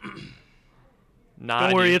 Whoa. not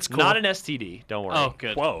Don't worry, it's cool. Not an STD. Don't worry. Oh,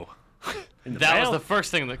 good. Whoa. In the That mail? was the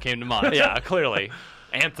first thing that came to mind. Yeah, clearly.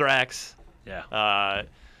 Anthrax. Yeah.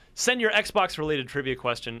 Send your Xbox-related trivia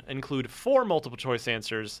question. Include 4 multiple-choice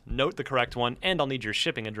answers. Note the correct one, and I'll need your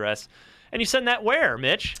shipping address. And you send that where,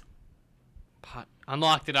 Mitch?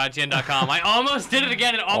 Unlocked at IGN.com. I almost did it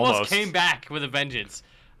again. It almost Almost. came back with a vengeance.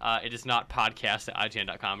 It is not podcast at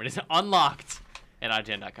IGN.com. It is unlocked at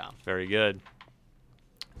IGN.com. Very good.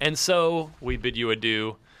 And so we bid you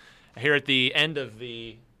adieu here at the end of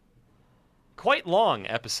the quite long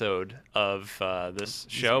episode of this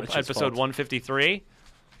show, Richard's episode fault. 153.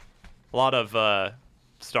 A lot of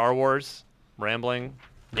Star Wars rambling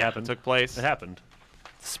happened. took place. It happened.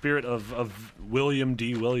 The spirit of William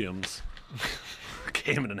D. Williams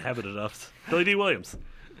came and inhabited us. Billy D. Williams.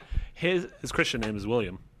 His Christian name is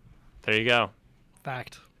William. there you go.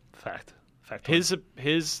 fact. Fact.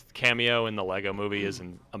 His cameo in the Lego movie is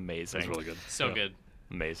amazing. It's really good. So Yeah. good.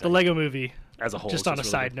 Amazing. The Lego Movie. As a whole. Just it's on a really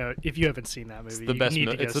side good. note, if you haven't seen that movie, the best. you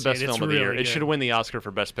need to go It's the see best it. film It's of the year. really It should good. win the Oscar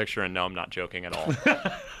for Best Picture, and no, I'm not joking at all.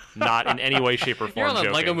 Not in any way, shape, or form. You're on the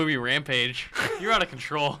joking. Lego movie rampage. You're out of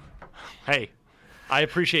control. Hey, I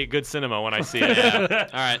appreciate good cinema when I see it. All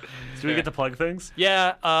right. Do we get to plug things?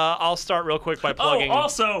 Yeah, I'll start real quick by plugging. Oh,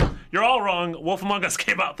 also, you're all wrong. Wolf Among Us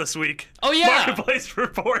came out this week. Oh, yeah. Marketplace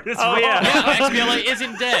report is Oh, wrong. yeah. Yeah, XBLA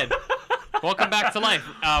isn't dead. Welcome back to life.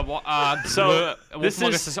 So, Wolf this Among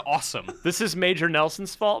is- Us is awesome. This is Major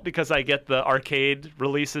Nelson's fault because I get the arcade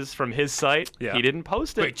releases from his site. Yeah. He didn't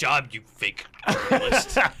post it. Great job, you fake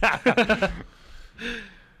journalist.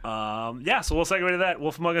 Yeah, so we'll segue to that.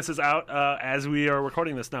 Wolf Among Us is out as we are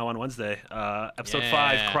recording this now on Wednesday. Episode 5,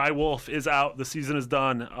 Yeah. Cry Wolf, is out. The season is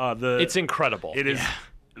done. It's incredible. It is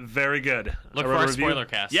very good. Look I for wrote our a review. spoiler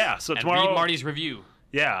cast. Yeah, so and tomorrow. read Marty's review.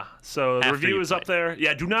 Yeah, so the After review you is play up there.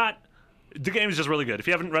 Yeah, do not. The game is just really good. If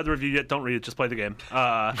you haven't read the review yet, don't read it. Just play the game.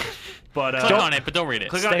 But Click on it, but don't read it.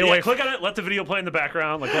 Click Stay on, away yeah, click on it. Let the video play in the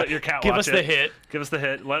background. Like let your cat Give watch us it. the hit. Give us the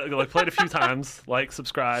hit. Play it a few times. Like,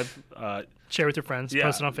 subscribe. Share with your friends. Yeah.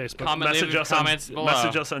 Post it on Facebook. Comment, leave comments below.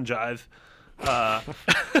 Message us on Jive.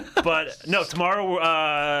 But no, tomorrow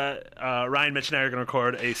Ryan, Mitch, and I are going to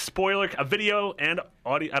record a video and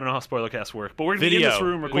audio. I don't know how spoiler casts work, but we're going to be in Video. this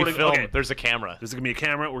room recording. We film. Okay, There's a camera. there's going to be a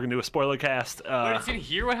camera. We're going to do a spoiler cast. Wait, it's in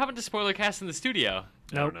here? What happened to spoiler cast in the studio?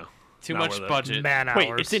 I don't Nope. know. Too Not much worth it. budget. Man hours.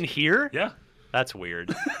 Wait, it's in here? Yeah. That's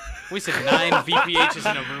weird. We said 9 VPHs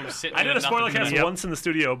in a room sitting. I did a with spoiler nothing to cast do. once in the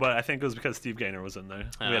studio, but I think it was because Steve Gaynor was in there.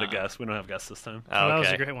 We had a Ah. guest. We don't have guests this time. Oh, that was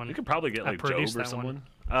Okay. a great one. We could probably get I like Job produced or that someone.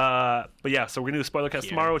 one. But yeah, so we're gonna do a spoiler cast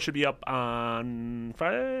Yeah. tomorrow. It should be up on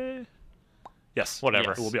Friday. Yes,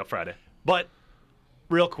 Whatever. It will be up Friday. But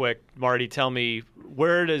real quick, Marty, tell me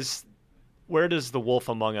where does the Wolf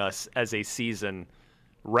Among Us as a season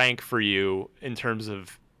rank for you in terms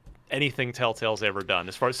of anything Telltale's ever done?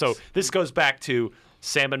 As far as this goes back to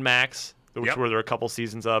Sam and Max, which Yep. were there a couple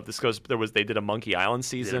seasons of. They did a Monkey Island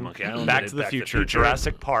season. Monkey Island, Back they to did the Future,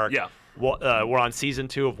 Jurassic Park. Yeah. We're on season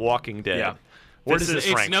 2 of Walking Dead. Yeah. Where This does is-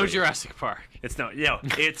 this It's rank? no for you? Jurassic Park. It's no,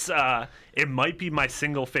 it's it might be my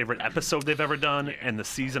single favorite episode they've ever done, and the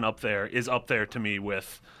season up there is up there to me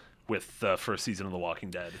with the first season of The Walking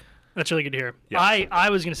Dead. That's really good to hear. Yeah. I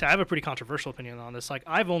was going to say, I have a pretty controversial opinion on this. Like,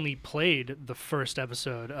 I've only played the first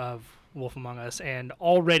episode of Wolf Among Us, and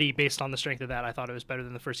already, based on the strength of that, I thought it was better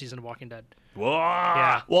than the first season of Walking Dead. Whoa!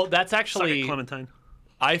 Yeah. Well, that's Suck it, actually Clementine.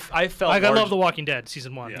 I felt Like, I large- love The Walking Dead,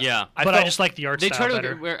 season 1. Yeah. I But I felt- just like the art They style try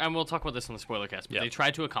better. to, and we'll talk about this on the spoiler cast, but Yeah. they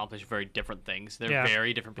try to accomplish very different things. They're Yeah.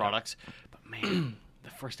 very different products. But man,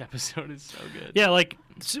 the first episode is so good. Yeah, like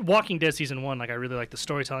Walking Dead season 1, like I really like the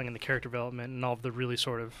storytelling and the character development and all of the really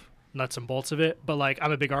sort of nuts and bolts of it. But like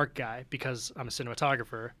I'm a big art guy because I'm a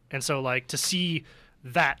cinematographer, and so like to see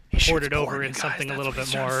that ported over in something a little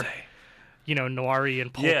bit more, noir-y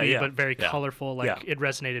and pulpy, but very colorful. Like it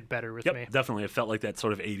resonated better with me. Definitely. It felt like that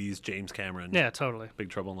sort of 80s James Cameron. Yeah, totally. Big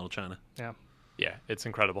Trouble in Little China. Yeah. Yeah, it's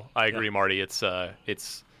incredible. I agree, Marty. It's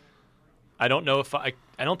I don't know if I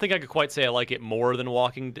don't think I could quite say I like it more than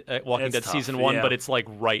Walking Dead tough, season 1, yeah. but it's like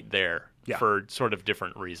right there Yeah. for sort of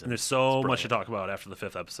different reasons. And there's so It's much to brilliant. talk about after the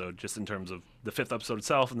 5th episode, just in terms of the 5th episode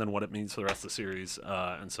itself and then what it means for the rest of the series.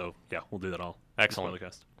 And so, we'll do that all. Excellent.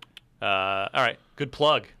 Spoilercast. All right, good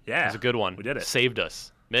plug. Yeah, it was a good one. we did it. Saved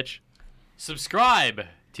us, Mitch. Subscribe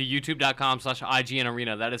to youtube.com/IGN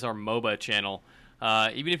Arena. That is our MOBA channel.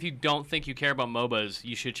 Even if you don't think you care about MOBAs,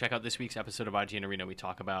 you should check out this week's episode of IGN Arena. We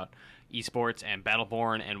talk about esports and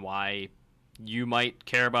Battleborn and why you might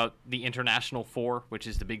care about the International 4, which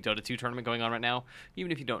is the big Dota 2 tournament going on right now,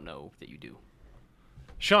 even if you don't know that you do.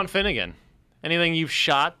 Sean Finnegan, anything you've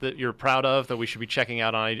shot that you're proud of that we should be checking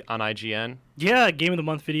out on IGN? Yeah, Game of the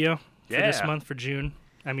Month video for this Yeah. month for June.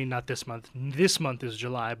 I mean, not this month. This month is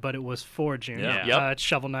July, but it was for June. Yeah. Yep. It's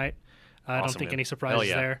Shovel Knight. I don't Awesome, think man. any surprises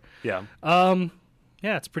yeah. there. Yeah.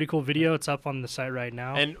 Yeah, it's a pretty cool video. It's up on the site right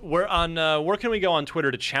now. And we're on. Where can we go on Twitter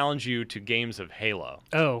to challenge you to games of Halo?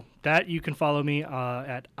 Oh, that you can follow me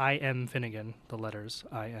at I am Finnegan. The letters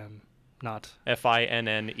I am, not.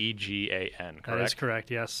 FINNEGAN, correct? That is correct.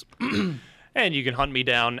 Yes. And you can hunt me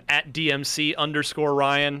down at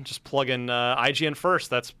DMC_Ryan. Just plug in IGN First.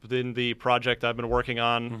 That's been the project I've been working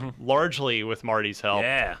on largely with Marty's help.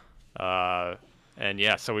 Yeah.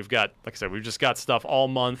 And so we've got, like I said, we've just got stuff all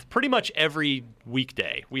month. Pretty much every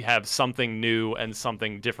weekday, we have something new and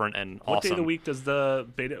something different and What awesome. day of the week does the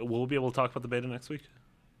beta? Will we be able to talk about the beta next week?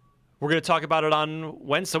 We're going to talk about it on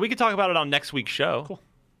Wednesday. So we could talk about it on next week's show,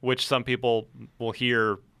 which some people will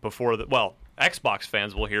hear before the. Well, Xbox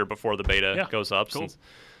fans will hear before the beta goes up. Cool.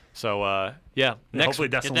 So And next hopefully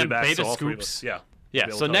Destin will be them back. beta So all three of us- scoops. Yeah. Yeah, We'll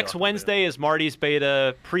be able so to tell next you about the Wednesday is Marty's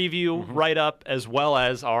beta preview write-up, as well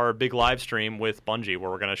as our big live stream with Bungie, where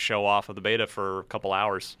we're going to show off of the beta for a couple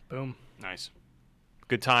hours. Boom. Nice.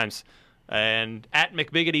 Good times. And at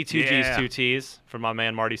McBiggity, 2Gs, Yeah. 2Ts, from my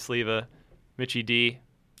man Marty Sleva, Mitchie D,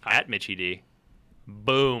 at Mitchie D.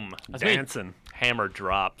 Boom. That's me. Dancing. Hammer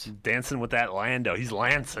dropped. Dancing with that Lando. He's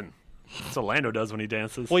lancing. That's what Lando does when he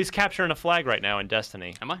dances. Well, he's capturing a flag right now in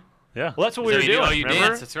Destiny. Am I? yeah. Well, that's what we So were you do- doing. Oh, you remember?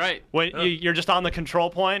 dance. That's right. When you're just on the control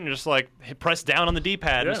point and just like press down on the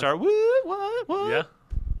D-pad and Yeah. start, what? Yeah.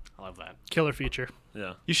 I love that. Killer feature.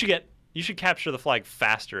 Yeah. You should capture the flag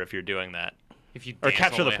faster if you're doing that. If you Or dance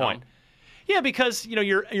capture all the way point. home. Yeah, because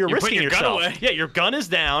you're putting risking your gun yourself. away. Yeah, your gun is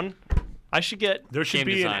down. I should get. There should Game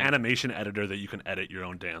be design. an animation editor that you can edit your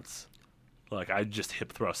own dance. Like, I just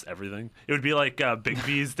hip thrust everything. It would be like Big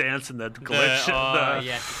B's dance and the glitch. Yeah,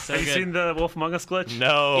 it's so have you good. seen the Wolf Among Us glitch?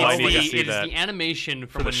 No, I It's need to the, see it is that. the animation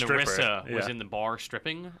from the when stripper, Narissa was yeah. in the bar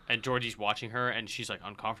stripping, and Georgie's watching her, and she's like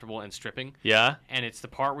uncomfortable and stripping. Yeah. And it's the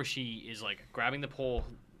part where she is like grabbing the pole,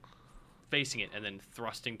 facing it, and then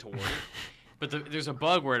thrusting toward it. But there's a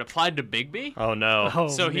bug where it applied to Big B. Oh no. Oh,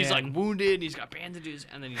 So he's man. like wounded, and he's got bandages,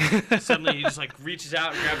 and then suddenly he just like reaches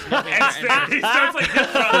out and grabs nothing and He starts like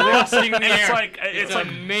thrusting in the it's air. like It's like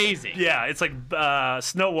amazing. yeah, it's like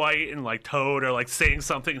Snow White and like Toad are like saying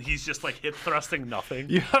something. And he's just like hip thrusting nothing.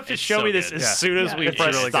 You have to It's show so me this good. as Yeah. soon as Yeah, we it's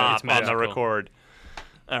press really good. stop It's on the magical. record.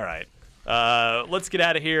 All right. Let's get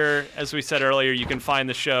out of here. As we said earlier, you can find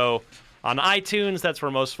the show on iTunes. That's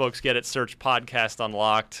where most folks get it. Search Podcast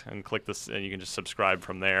Unlocked and click this, and you can just subscribe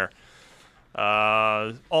from there.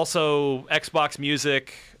 Also, Xbox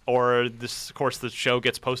Music, or this, of course, the show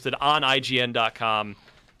gets posted on IGN.com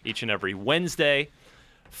each and every Wednesday.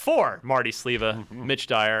 For Marty Sleva, Mitch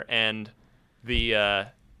Dyer, and the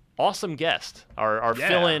awesome guest, our Yeah.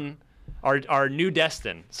 fill-in, our new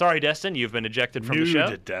Destin. Sorry, Destin, you've been ejected from the New show.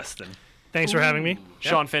 to Destin. Thanks for having me.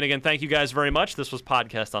 Sean Finnegan, thank you guys very much. This was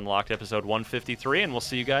Podcast Unlocked, episode 153, and we'll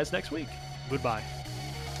see you guys next week. Goodbye.